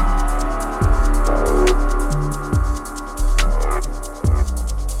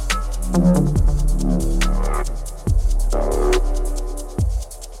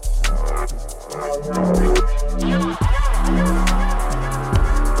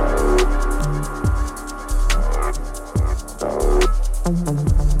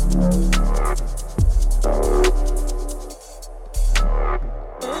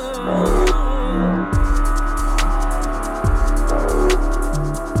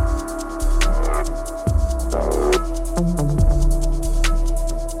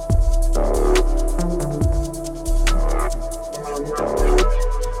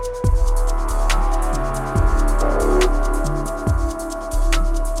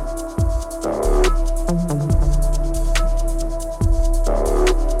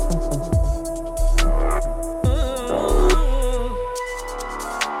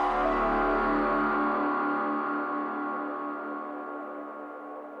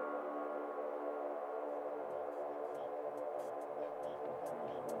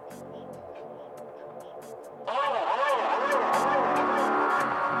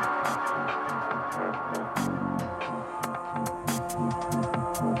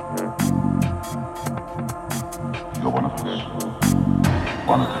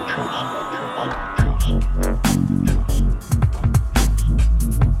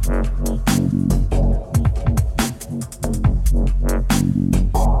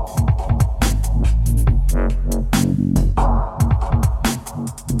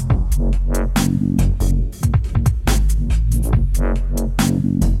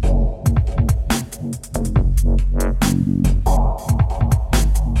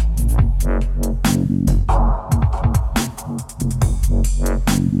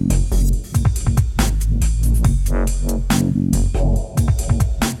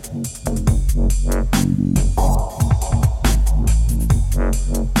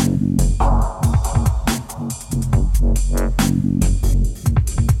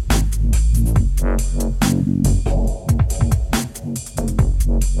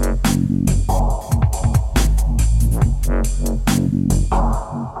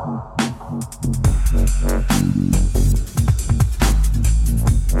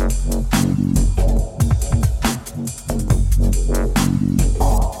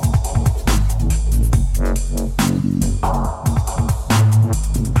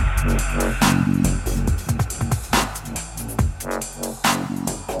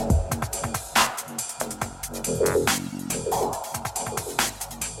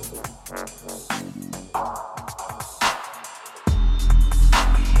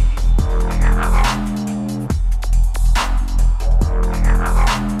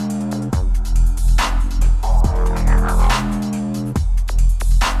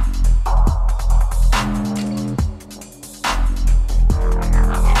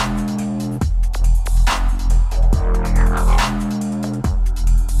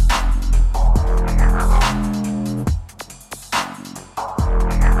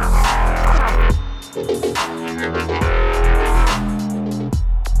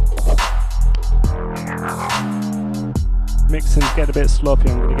 Get a bit sloppy,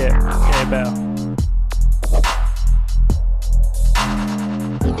 I'm gonna get it better.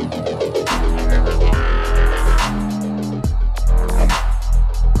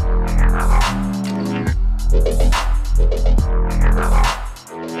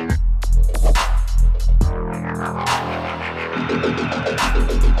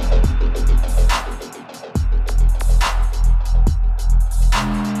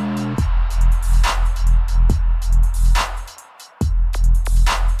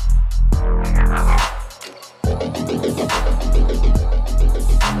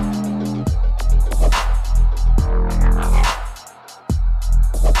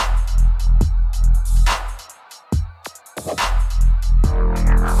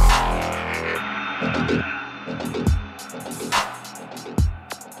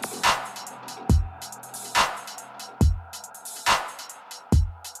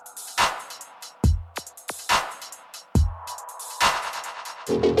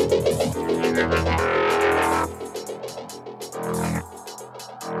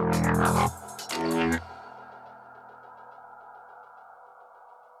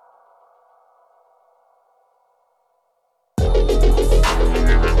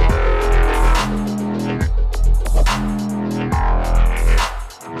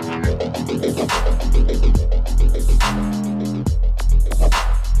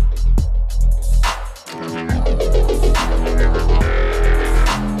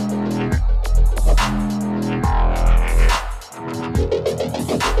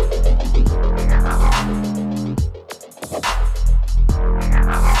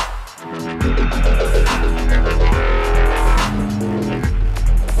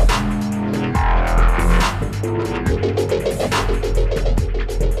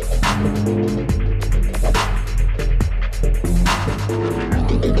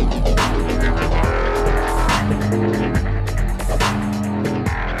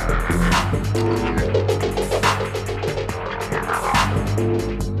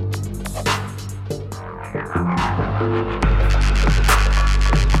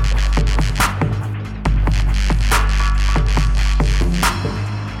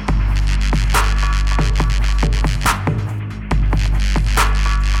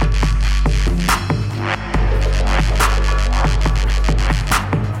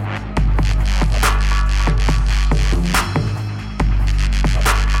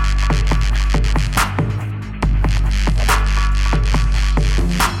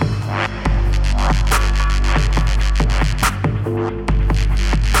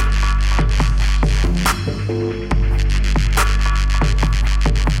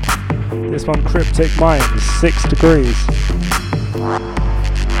 This one, Cryptic Minds, 6 Degrees.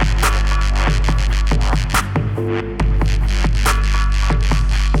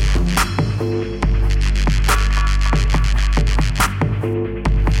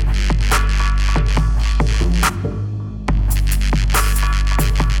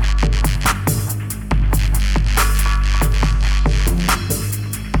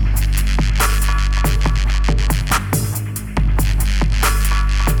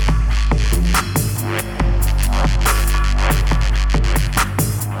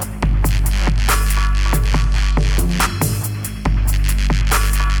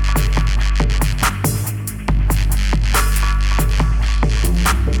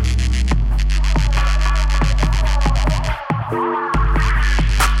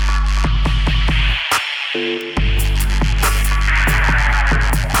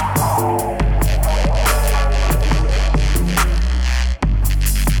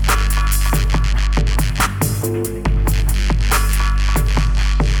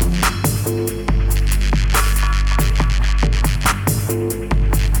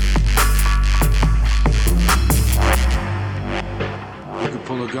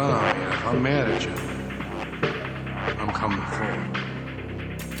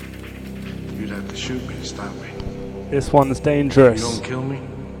 This one's dangerous. You don't kill me?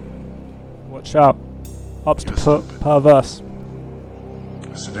 Watch out. Ups to perverse.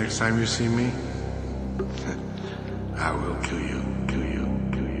 So next time you see me, I will kill you, kill you,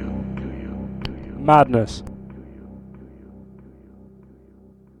 kill you, kill you, kill you. Madness.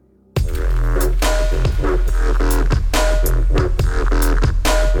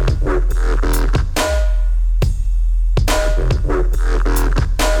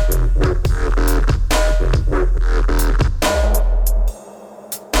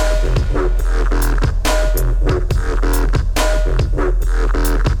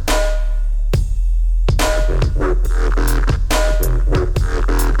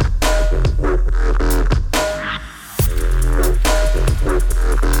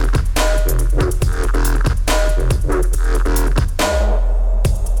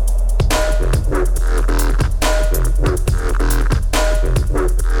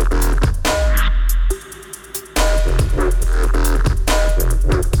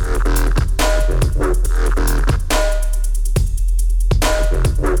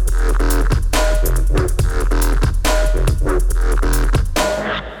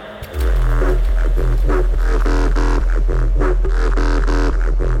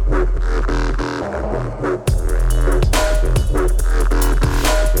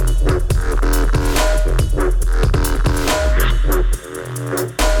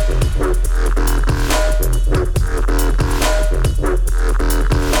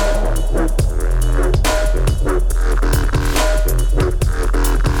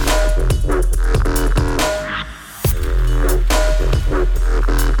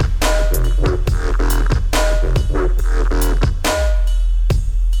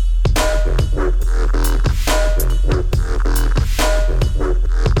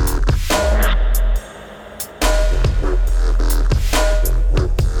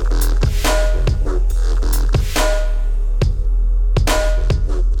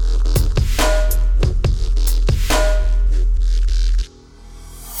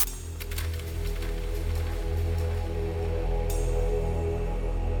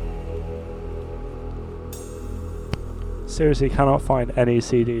 Seriously cannot find any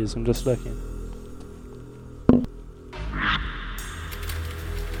CDs, I'm just looking.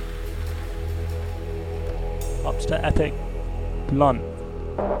 Ups to Epic Blunt.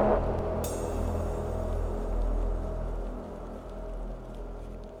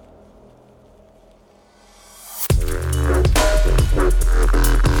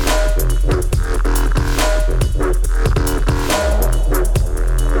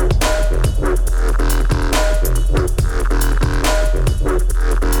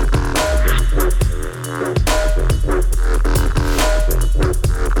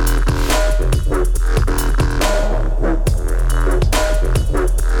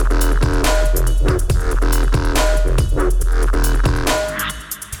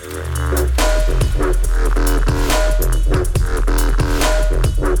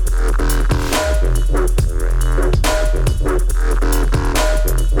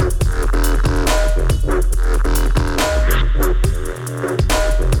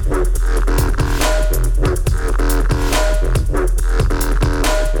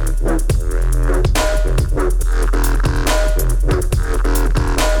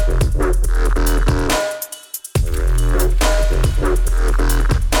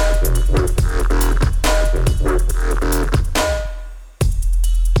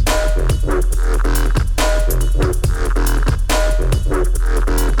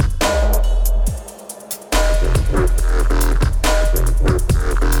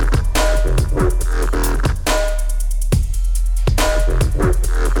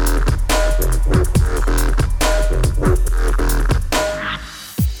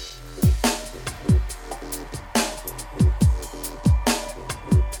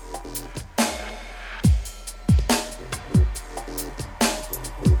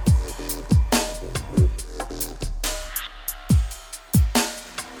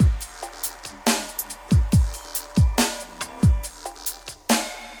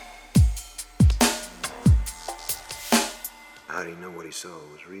 saw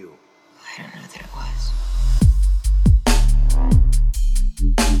was real. I don't know that it was.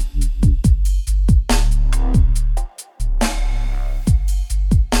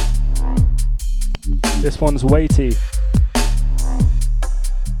 This one's weighty.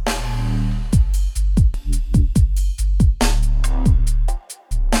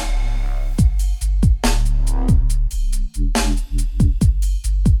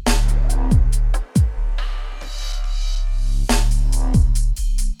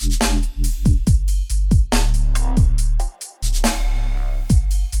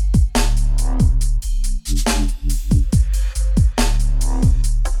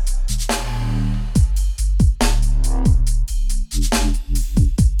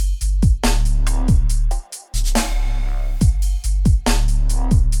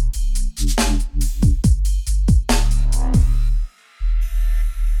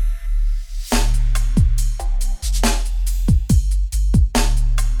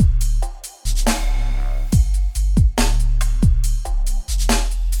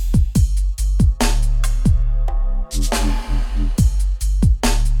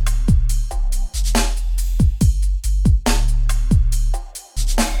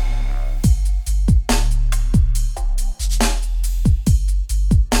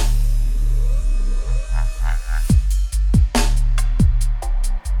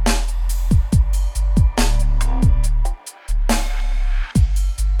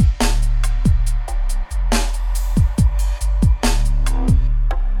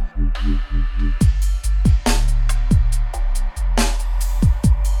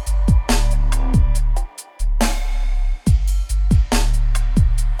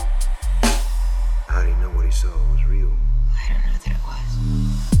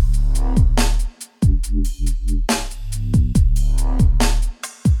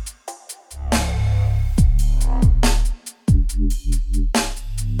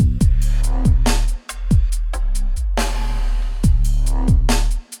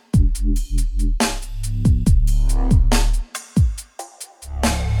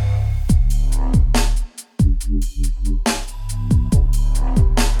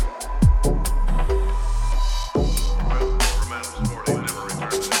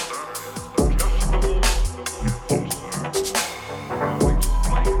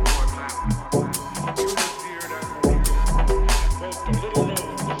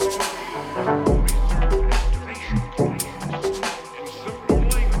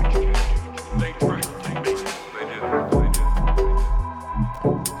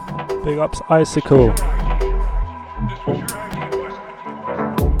 Big ups Icicle.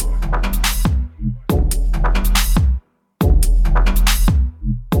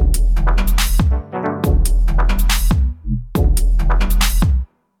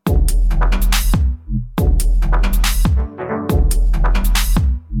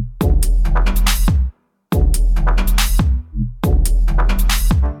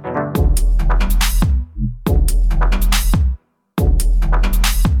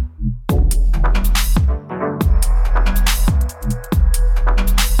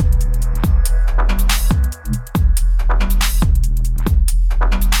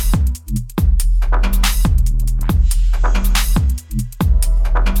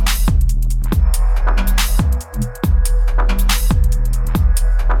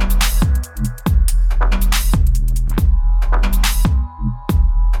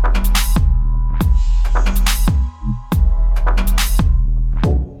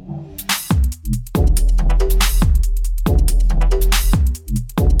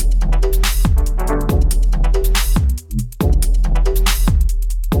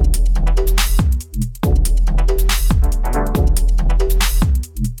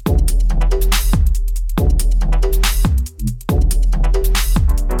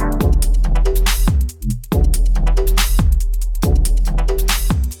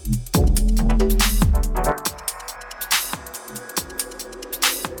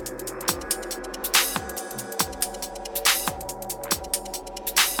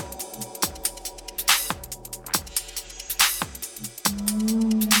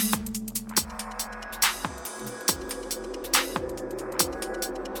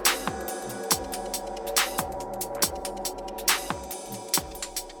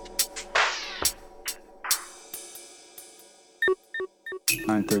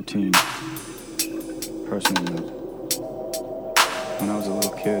 Personal note. When I was a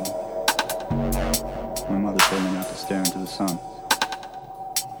little kid, my mother told me not to stare into the sun.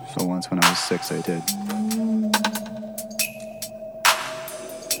 So once when I was 6, I did.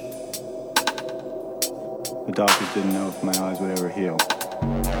 The doctors didn't know if my eyes would ever heal.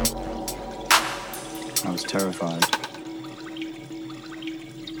 I was terrified.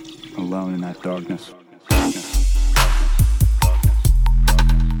 alone in that darkness.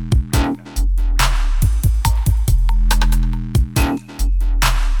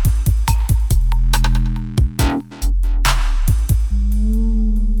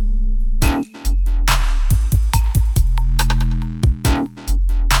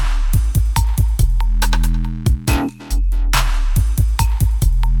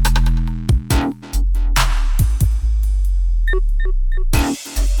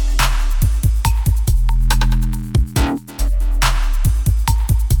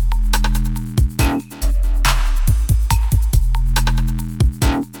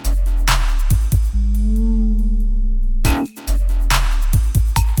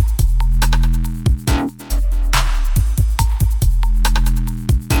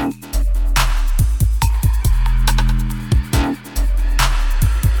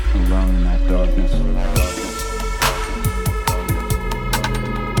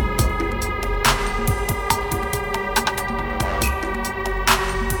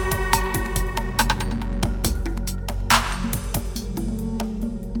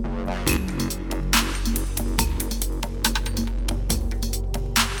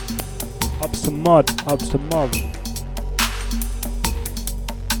 Ups to mod.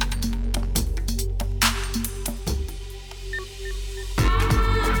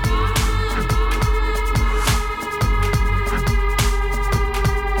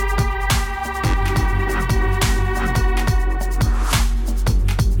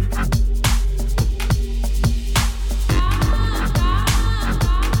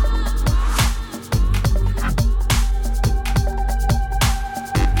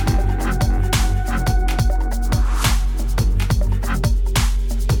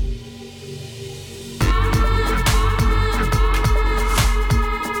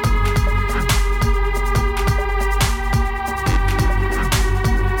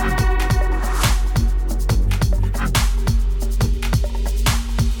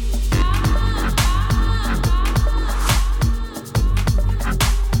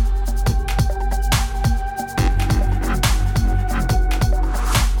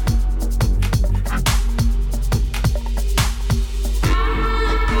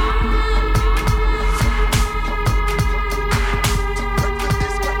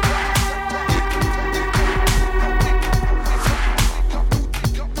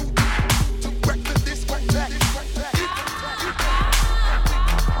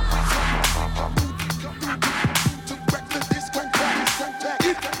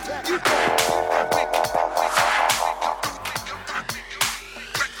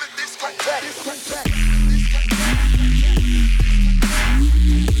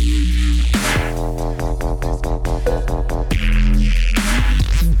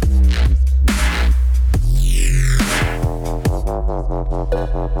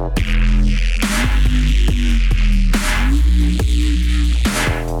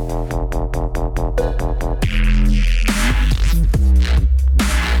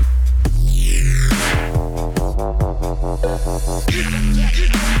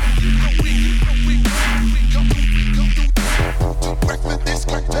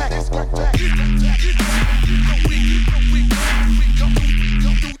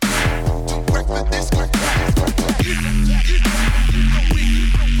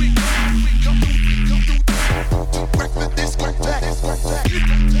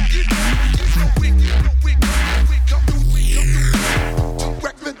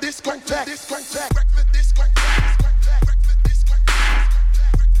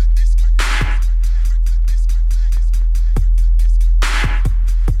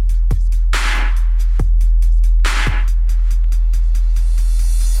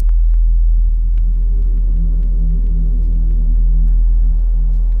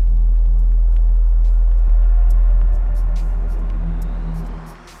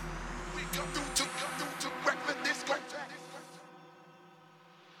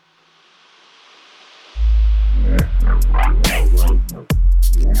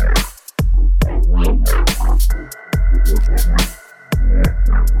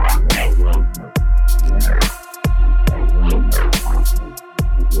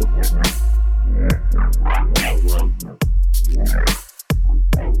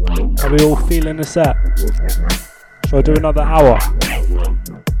 Are we all feeling the set? Shall I do another hour?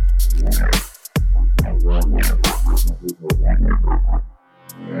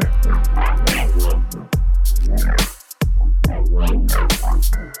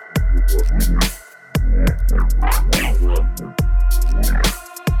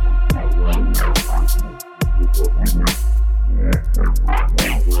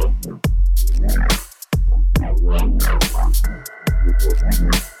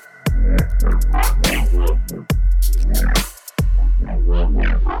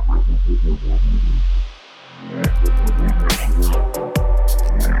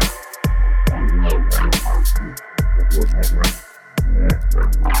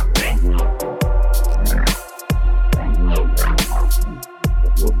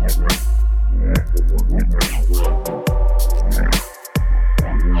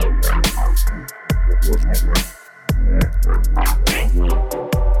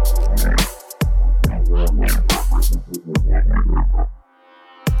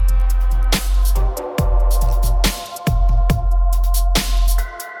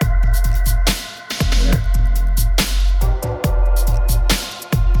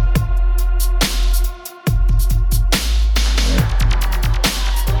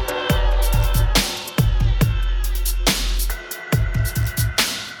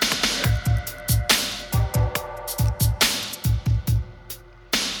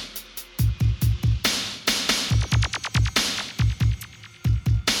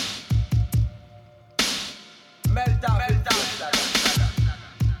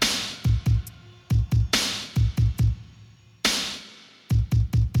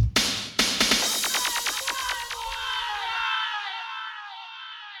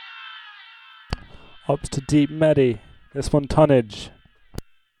 Ups to Deep Medi. This one, Tonnage.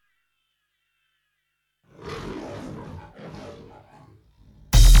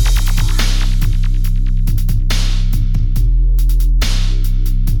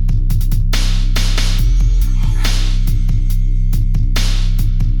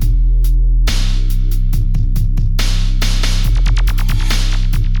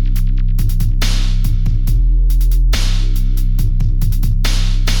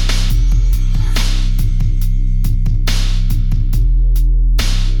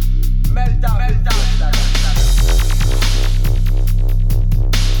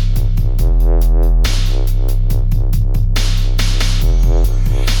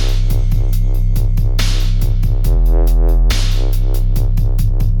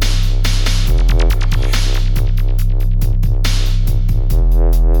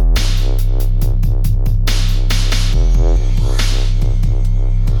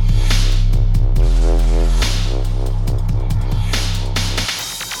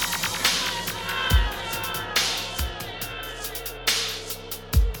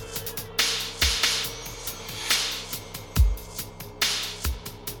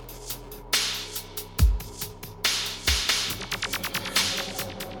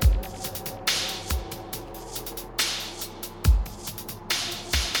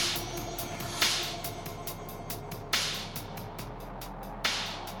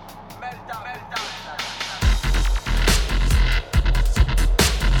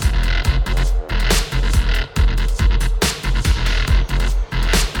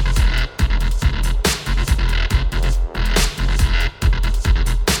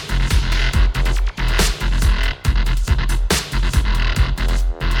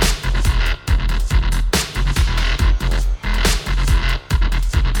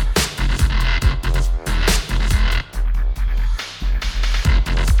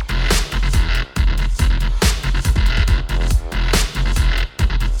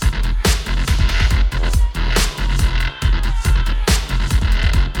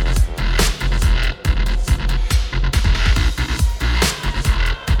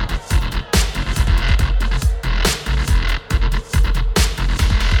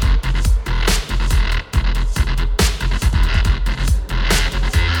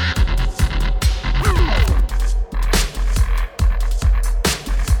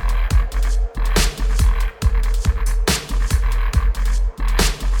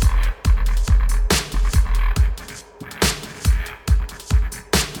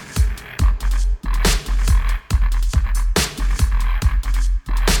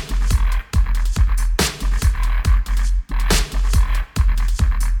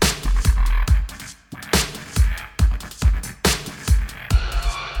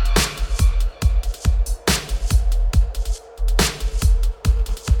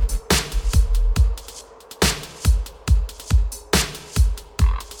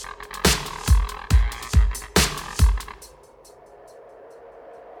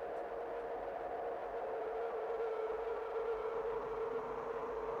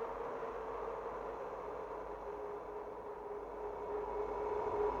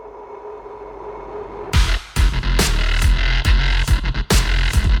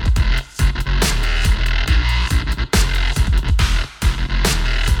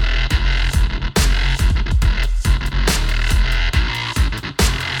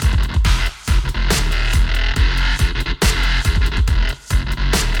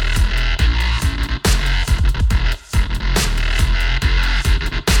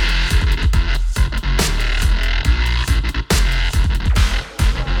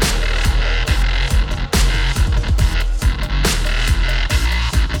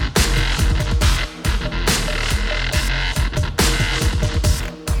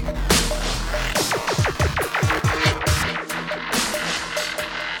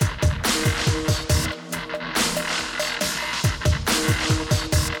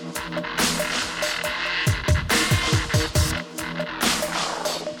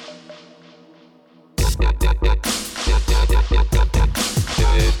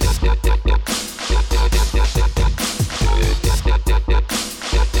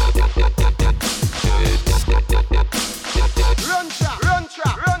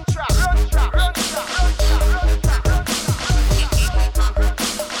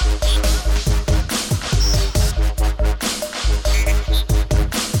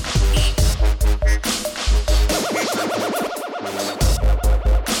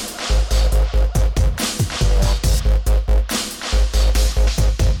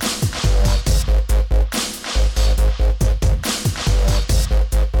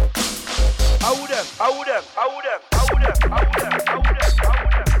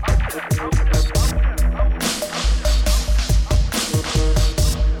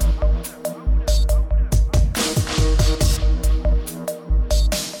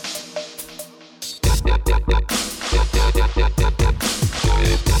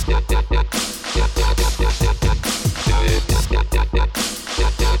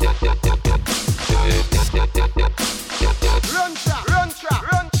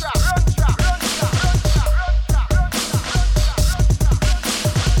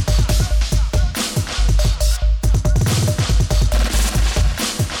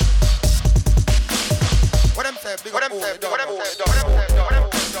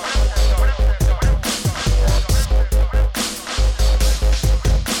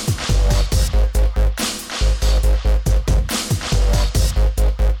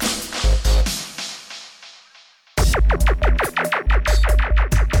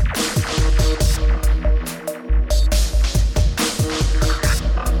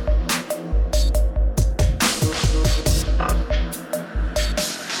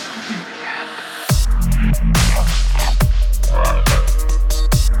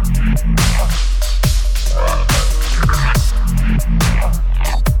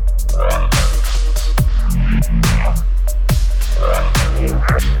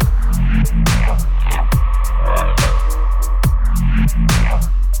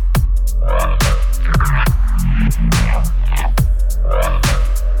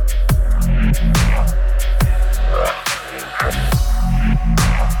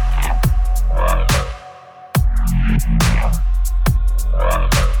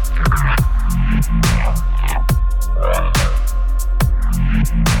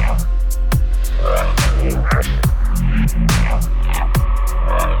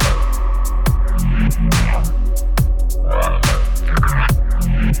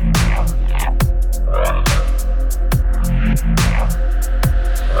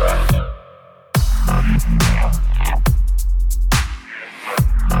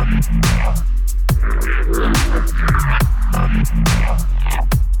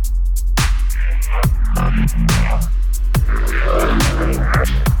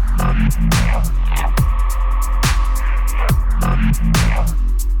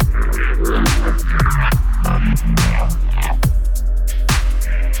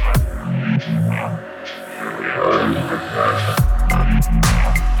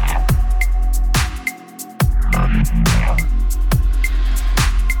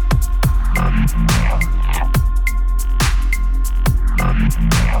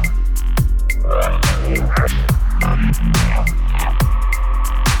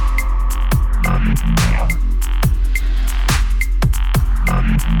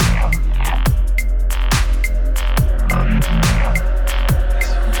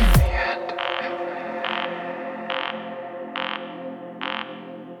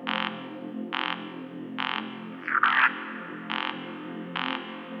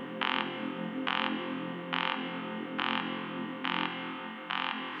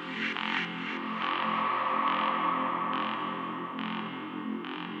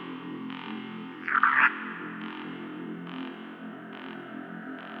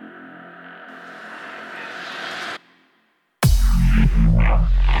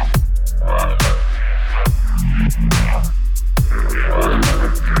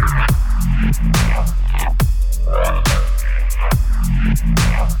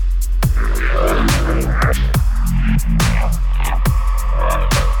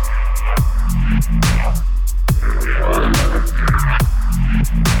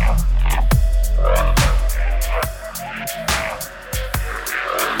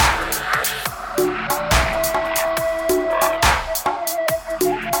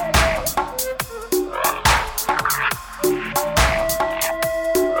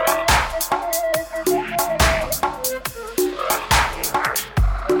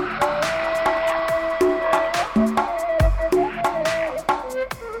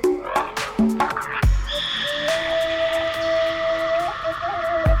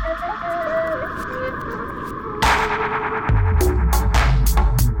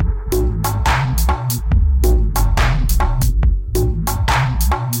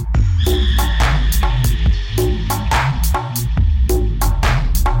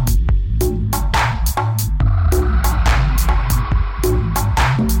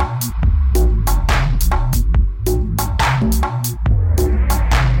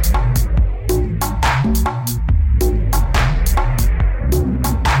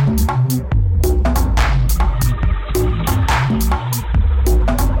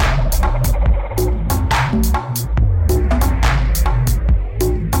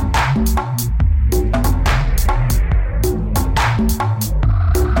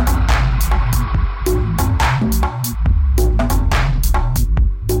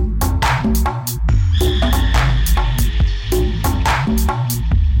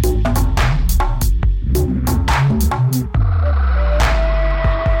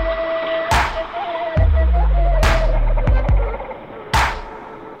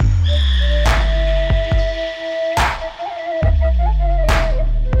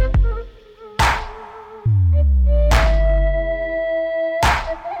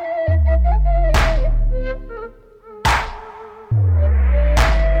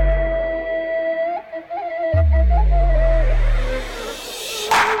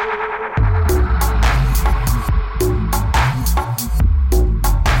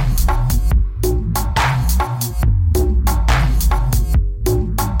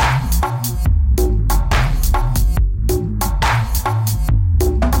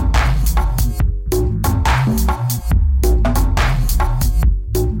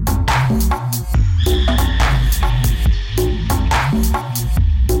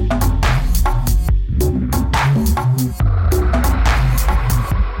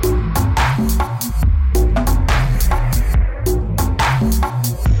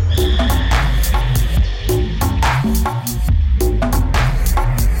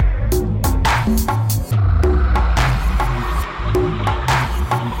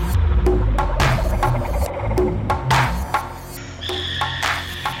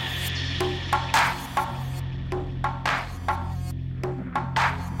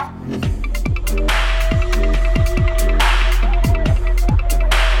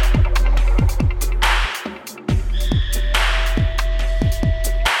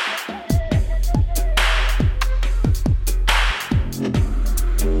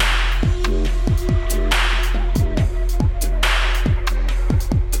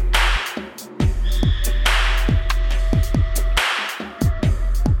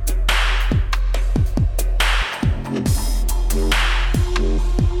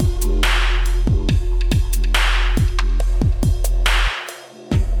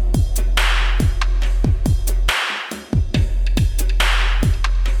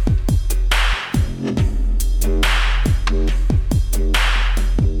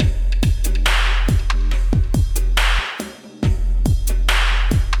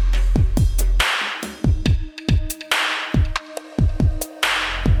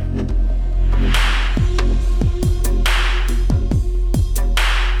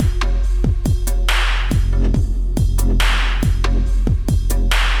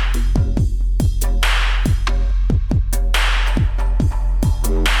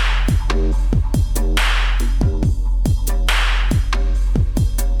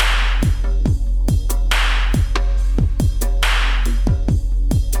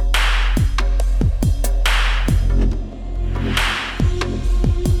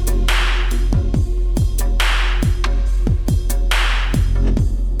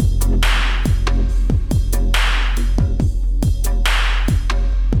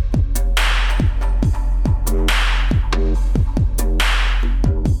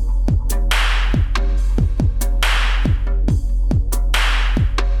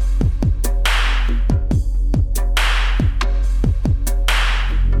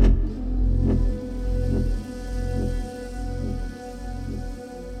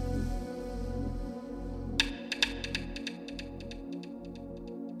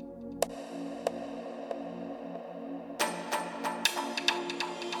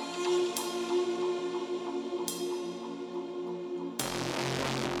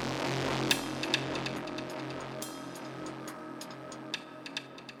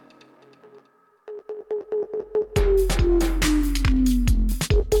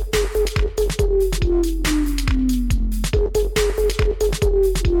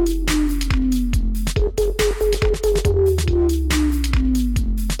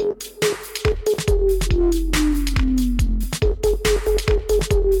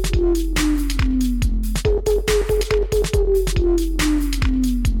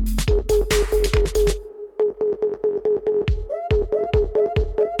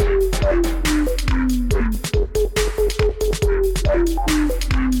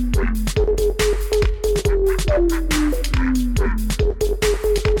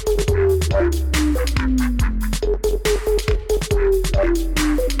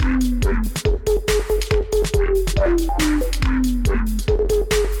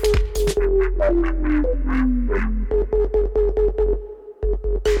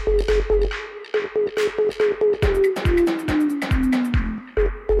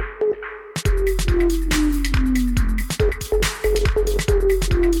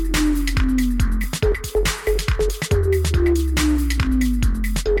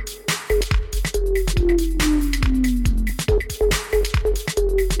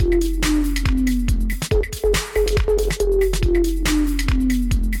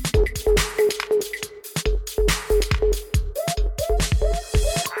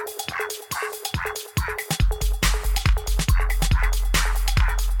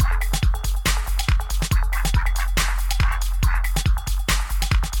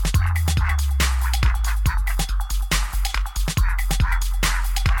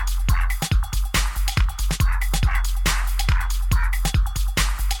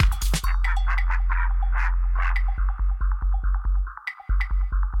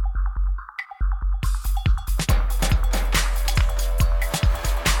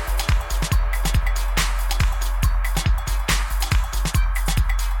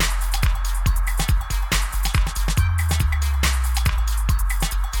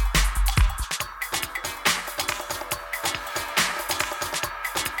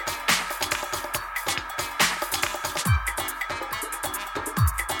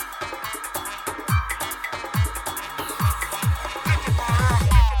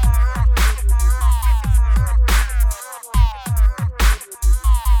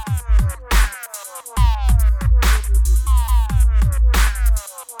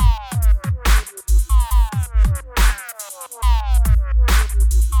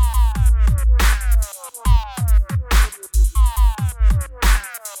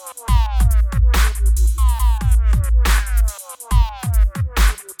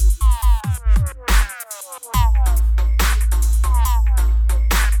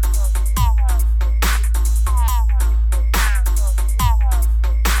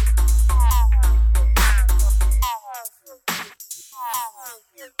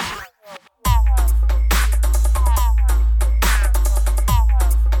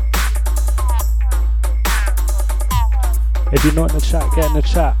 If you're not in the chat, get in the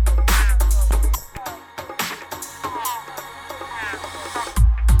chat.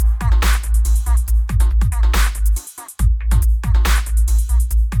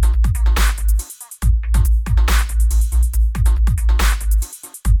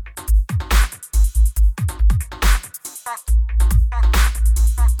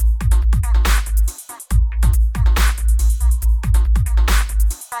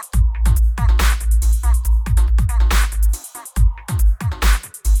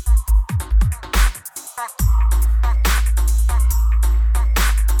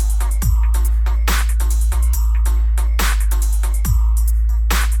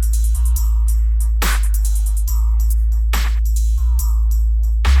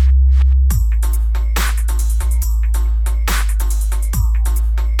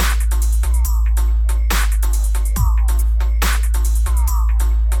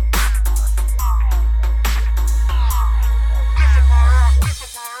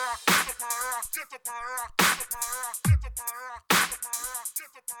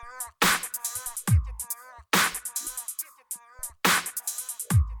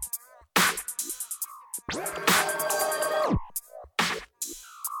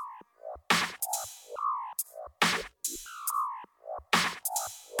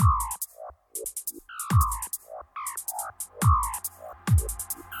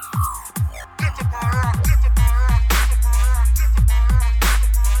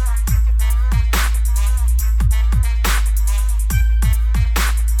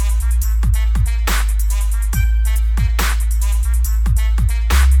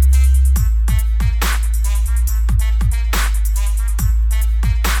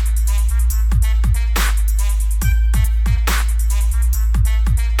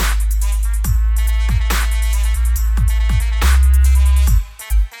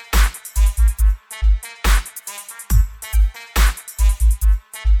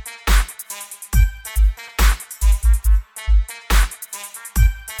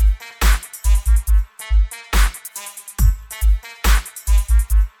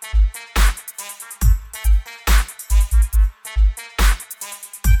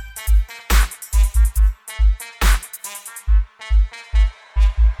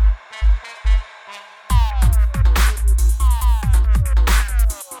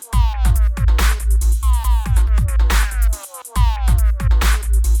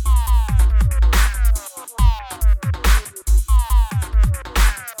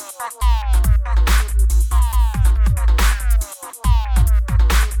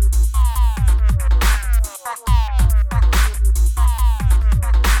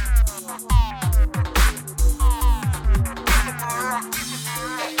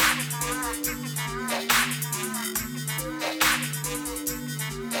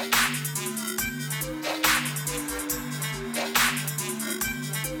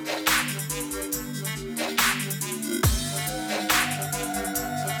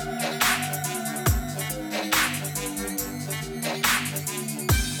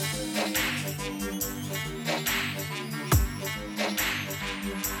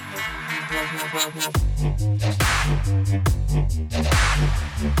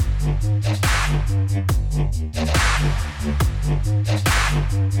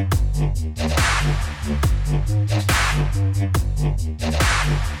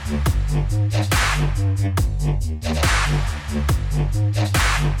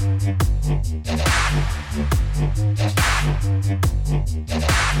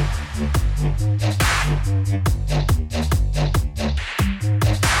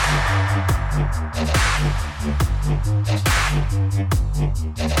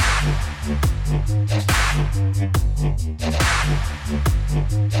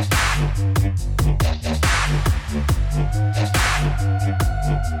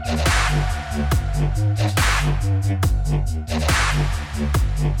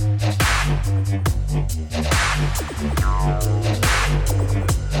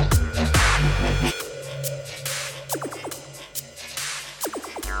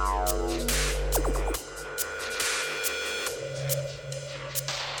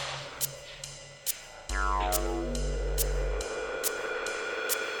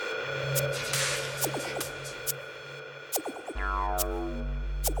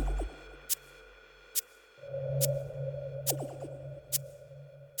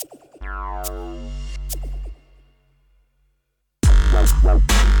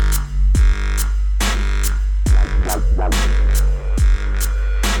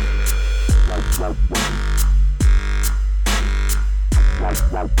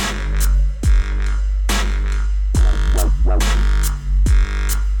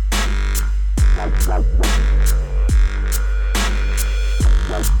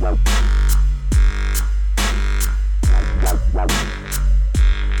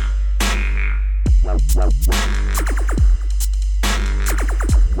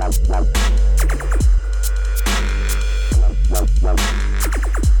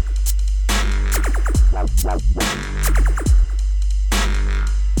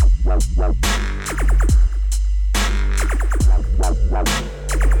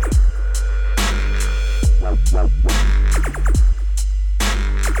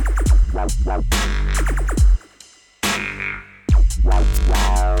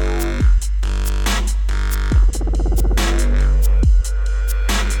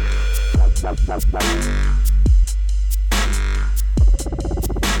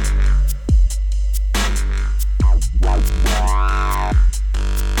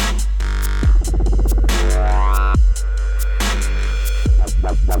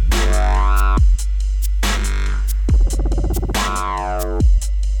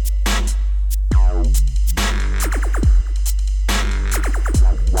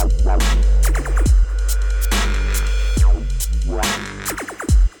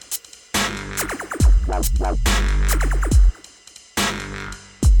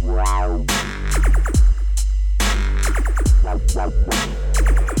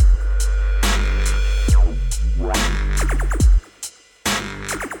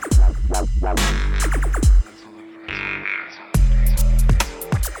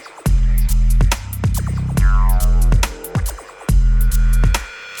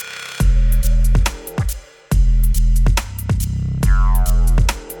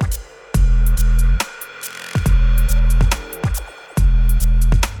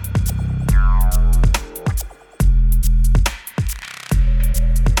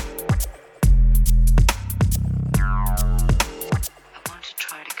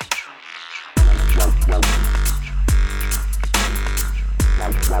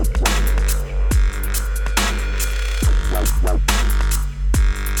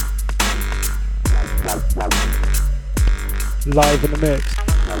 Live in the mix.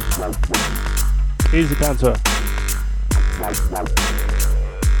 Easy Panther.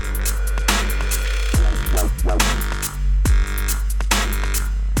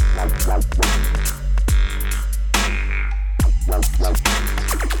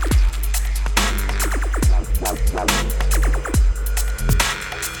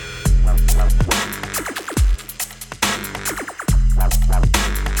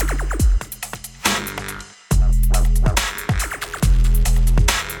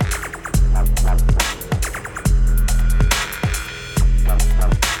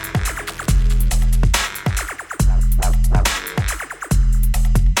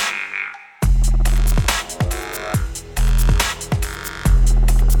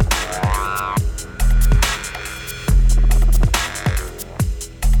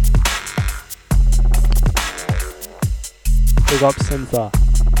 Big up Syntha.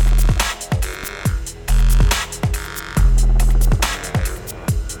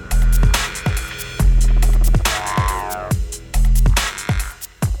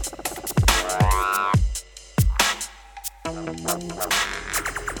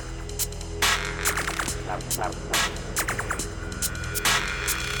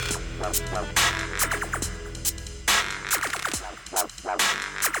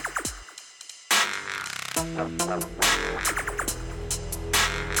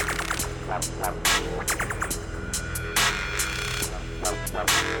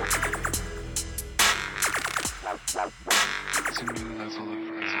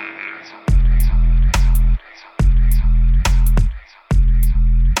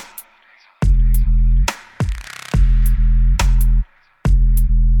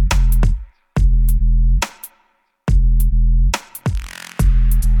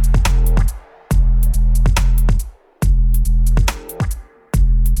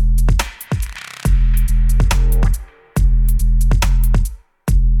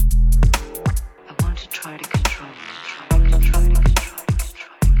 I want to try to control.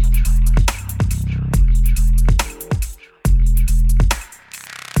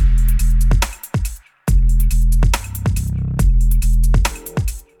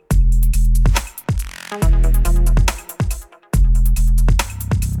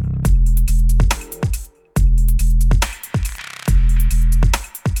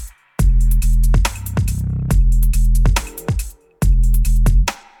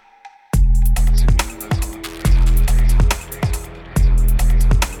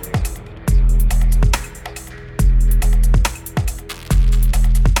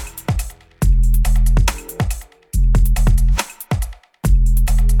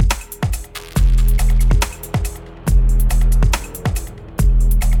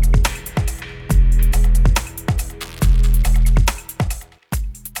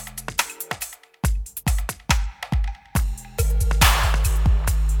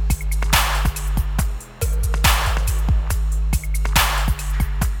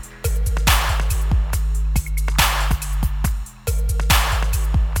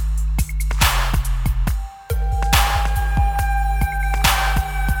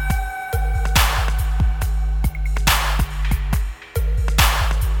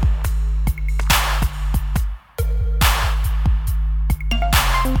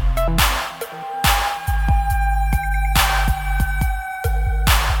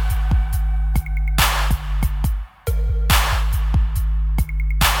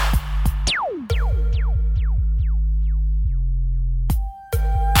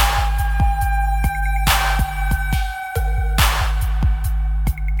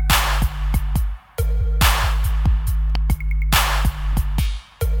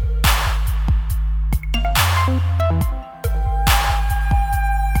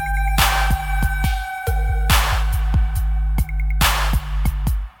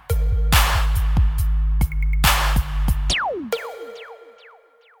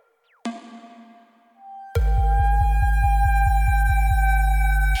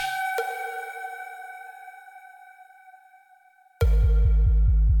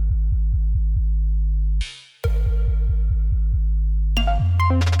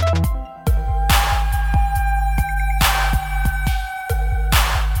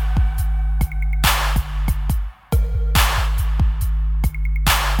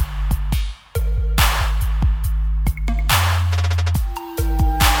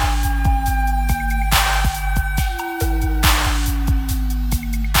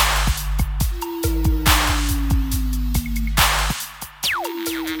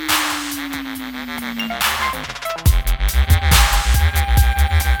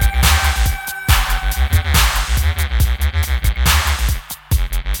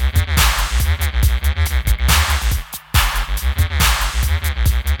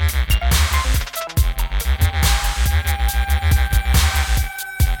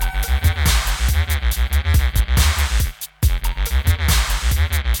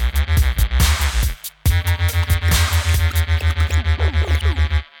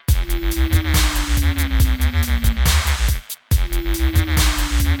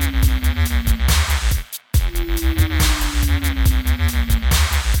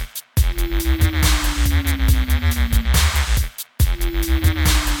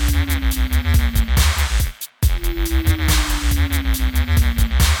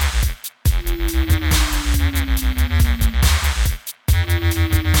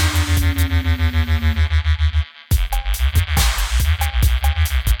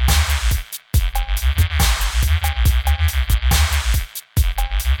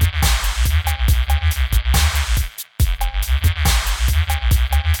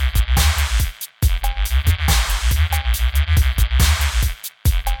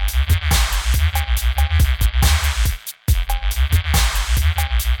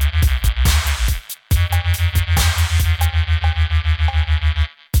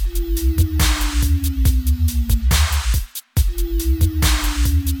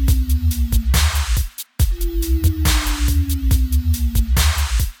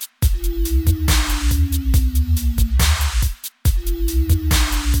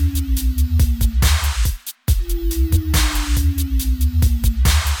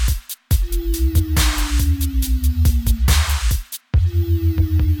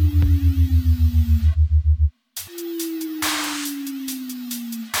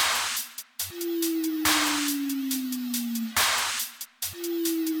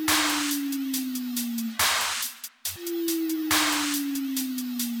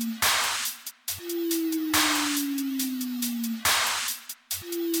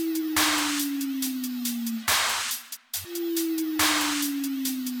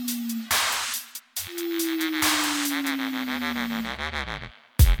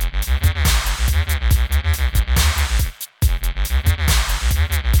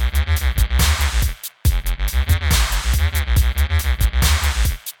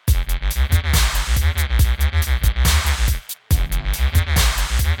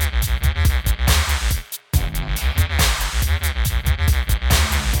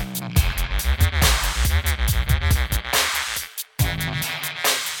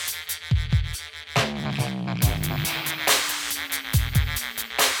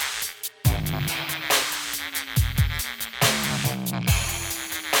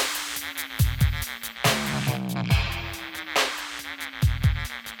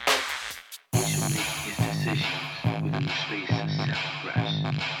 decisions within the space of 7 breaths.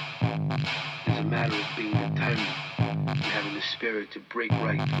 It's a matter of being determined and having the spirit to break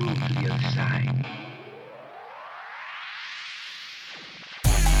right through to the other side.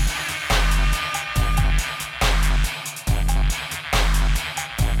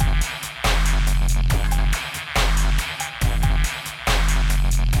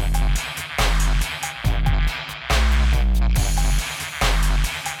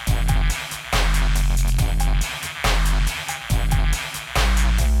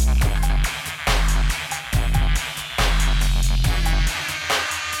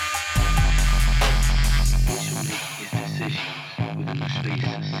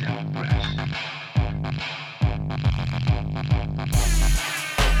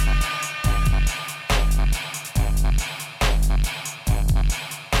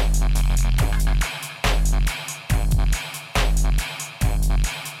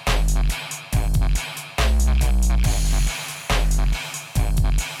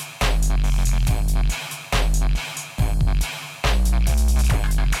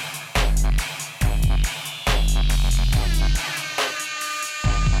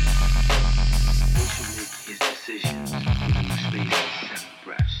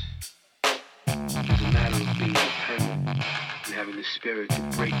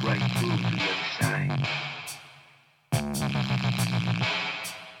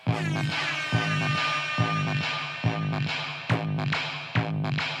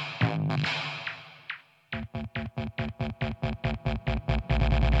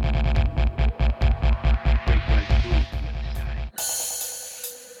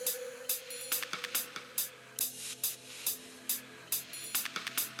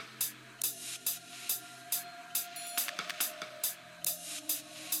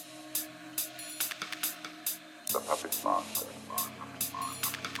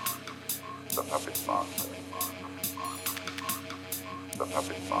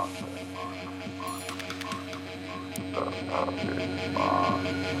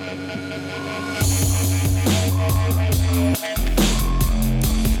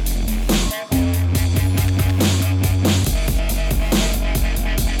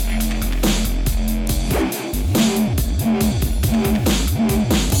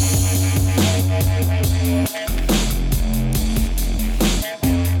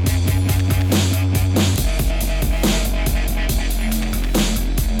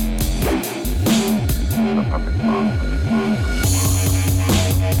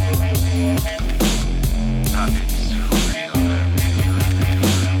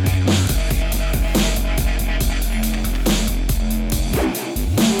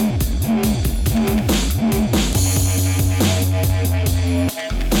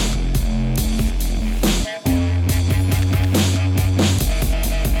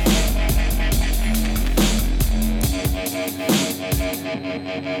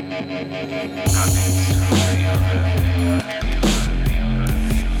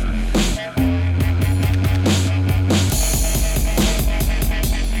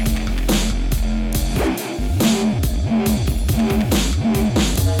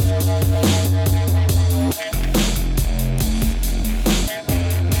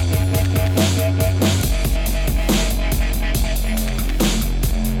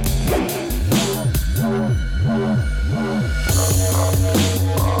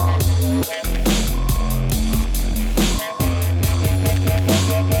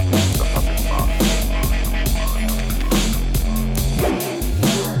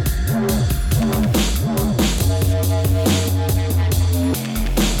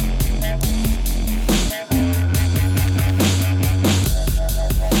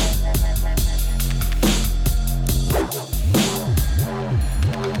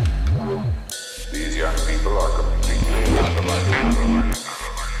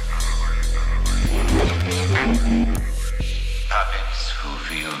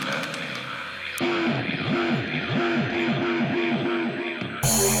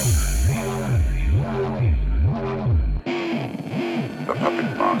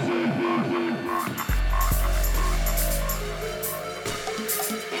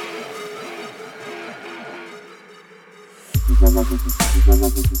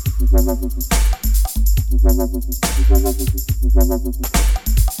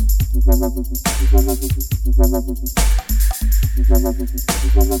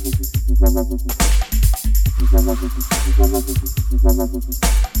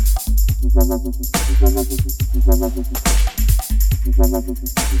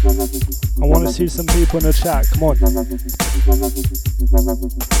 I want to see some people in the chat. Come on.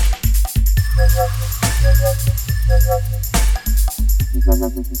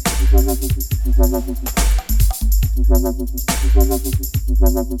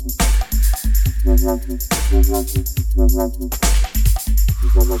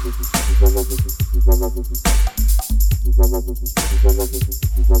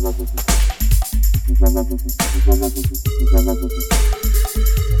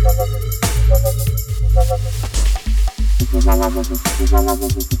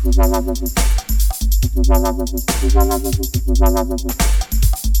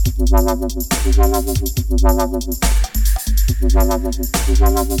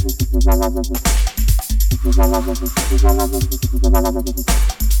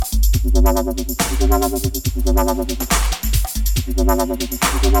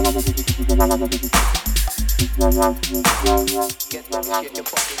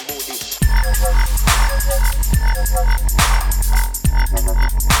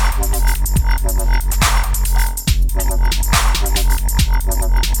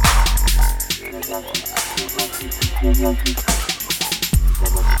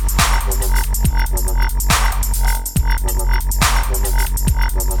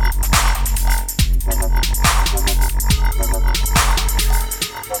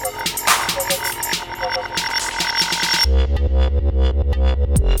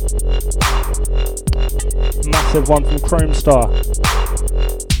 Massive one from Chrome Star.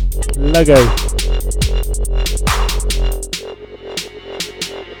 Lego.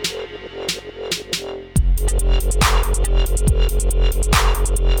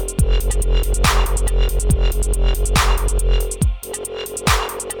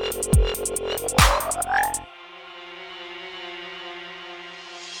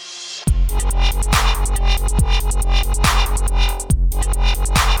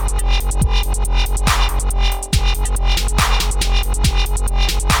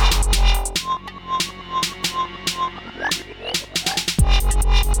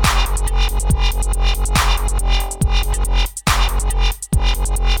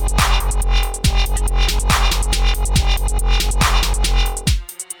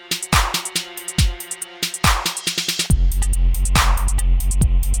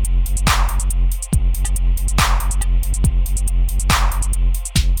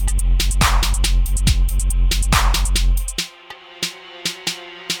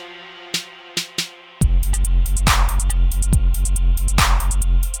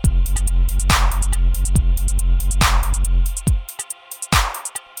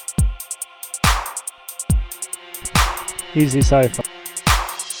 Easy cipher.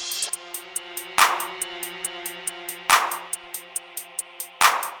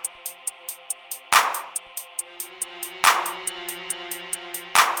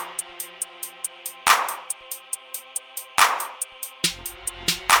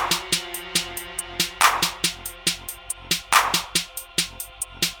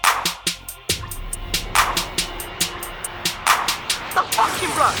 The fucking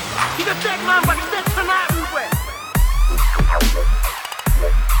blood. He's a dead man, but he's dead tonight, we went.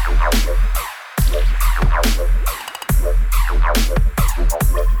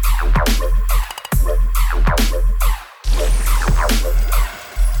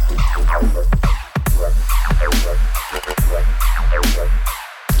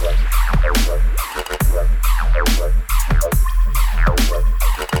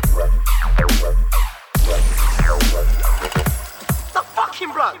 The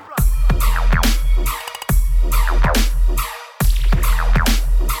fucking blood.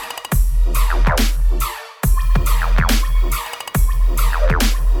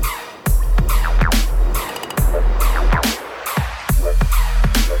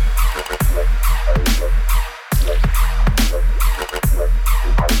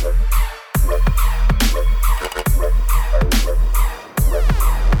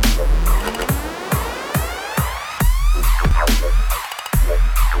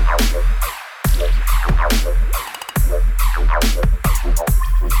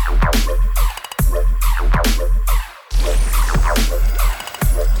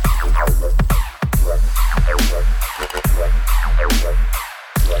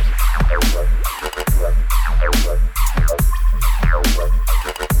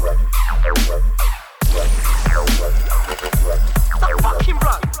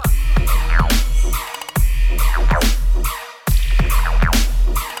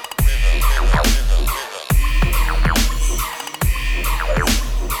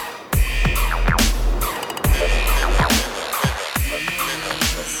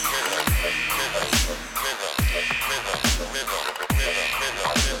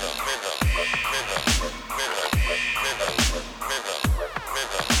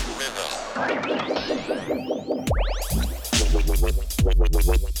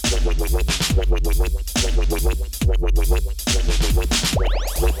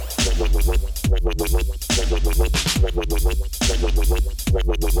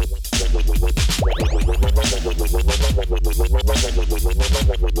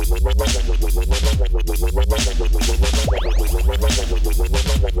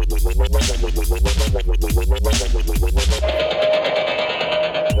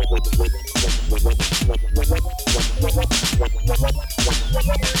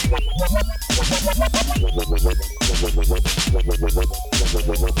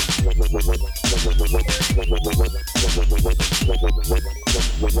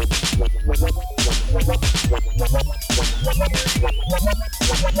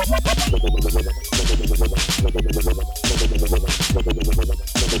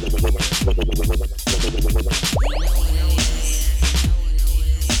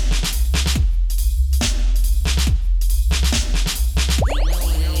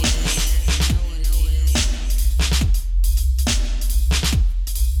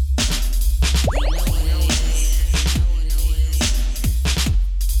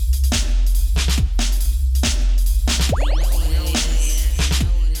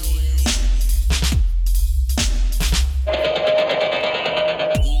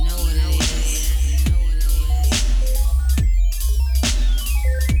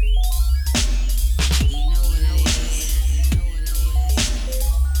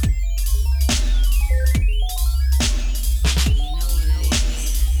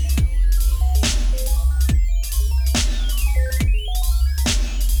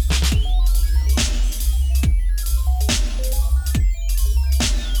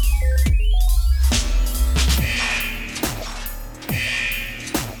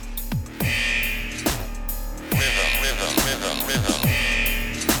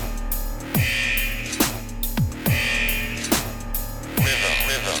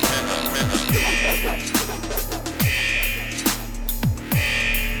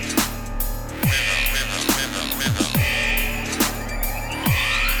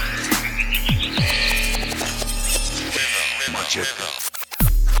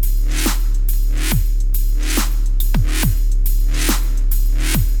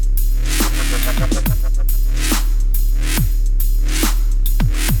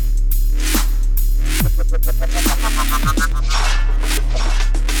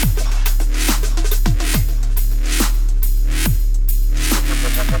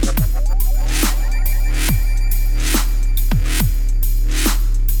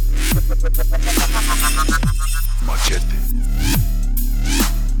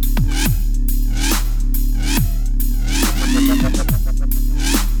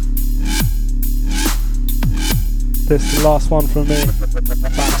 This is the last one from me.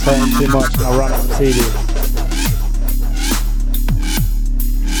 Back's hurting too much and I'll run out of CD.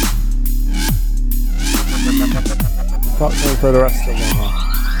 Fuck me for the rest of them.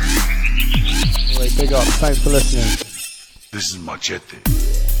 Anyway, big up. Thanks for listening. This is Machete.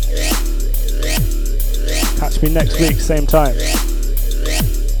 Catch me next week, same time.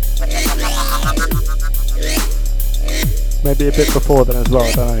 Maybe a bit before then as well,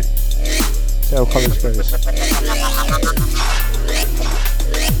 I don't know. See how college goes.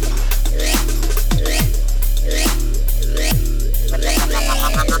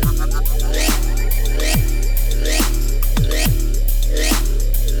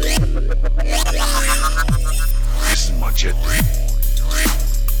 This is Machete.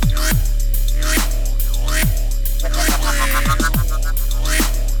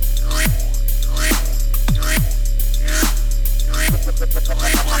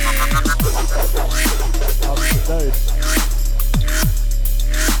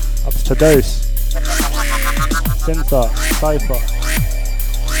 Ups to dose. Syntha, Cypher.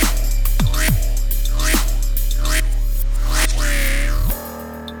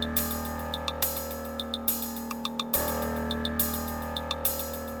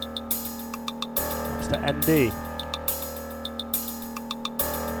 Ups to ND.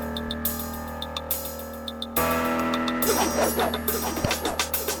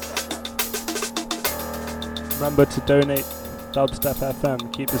 Remember to donate Dubstep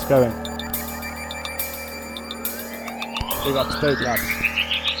FM, keep this going. Big up Stoke Labs.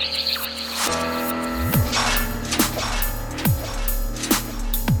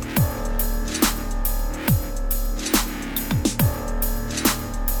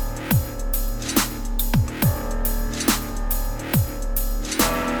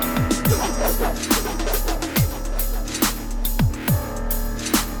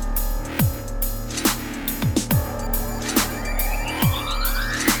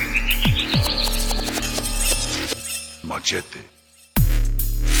 Machete.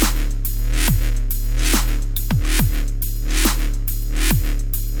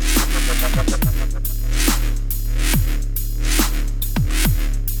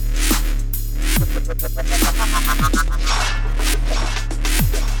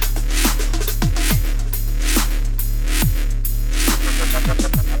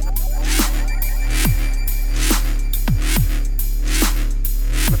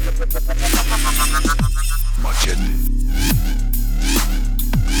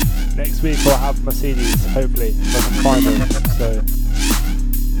 Next week I'll have my CDs, hopefully, if I can find them. So,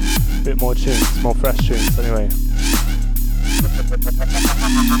 a bit more tunes, more fresh tunes anyway.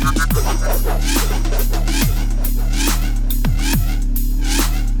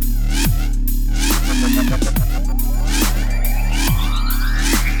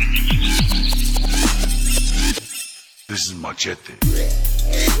 This is Machete.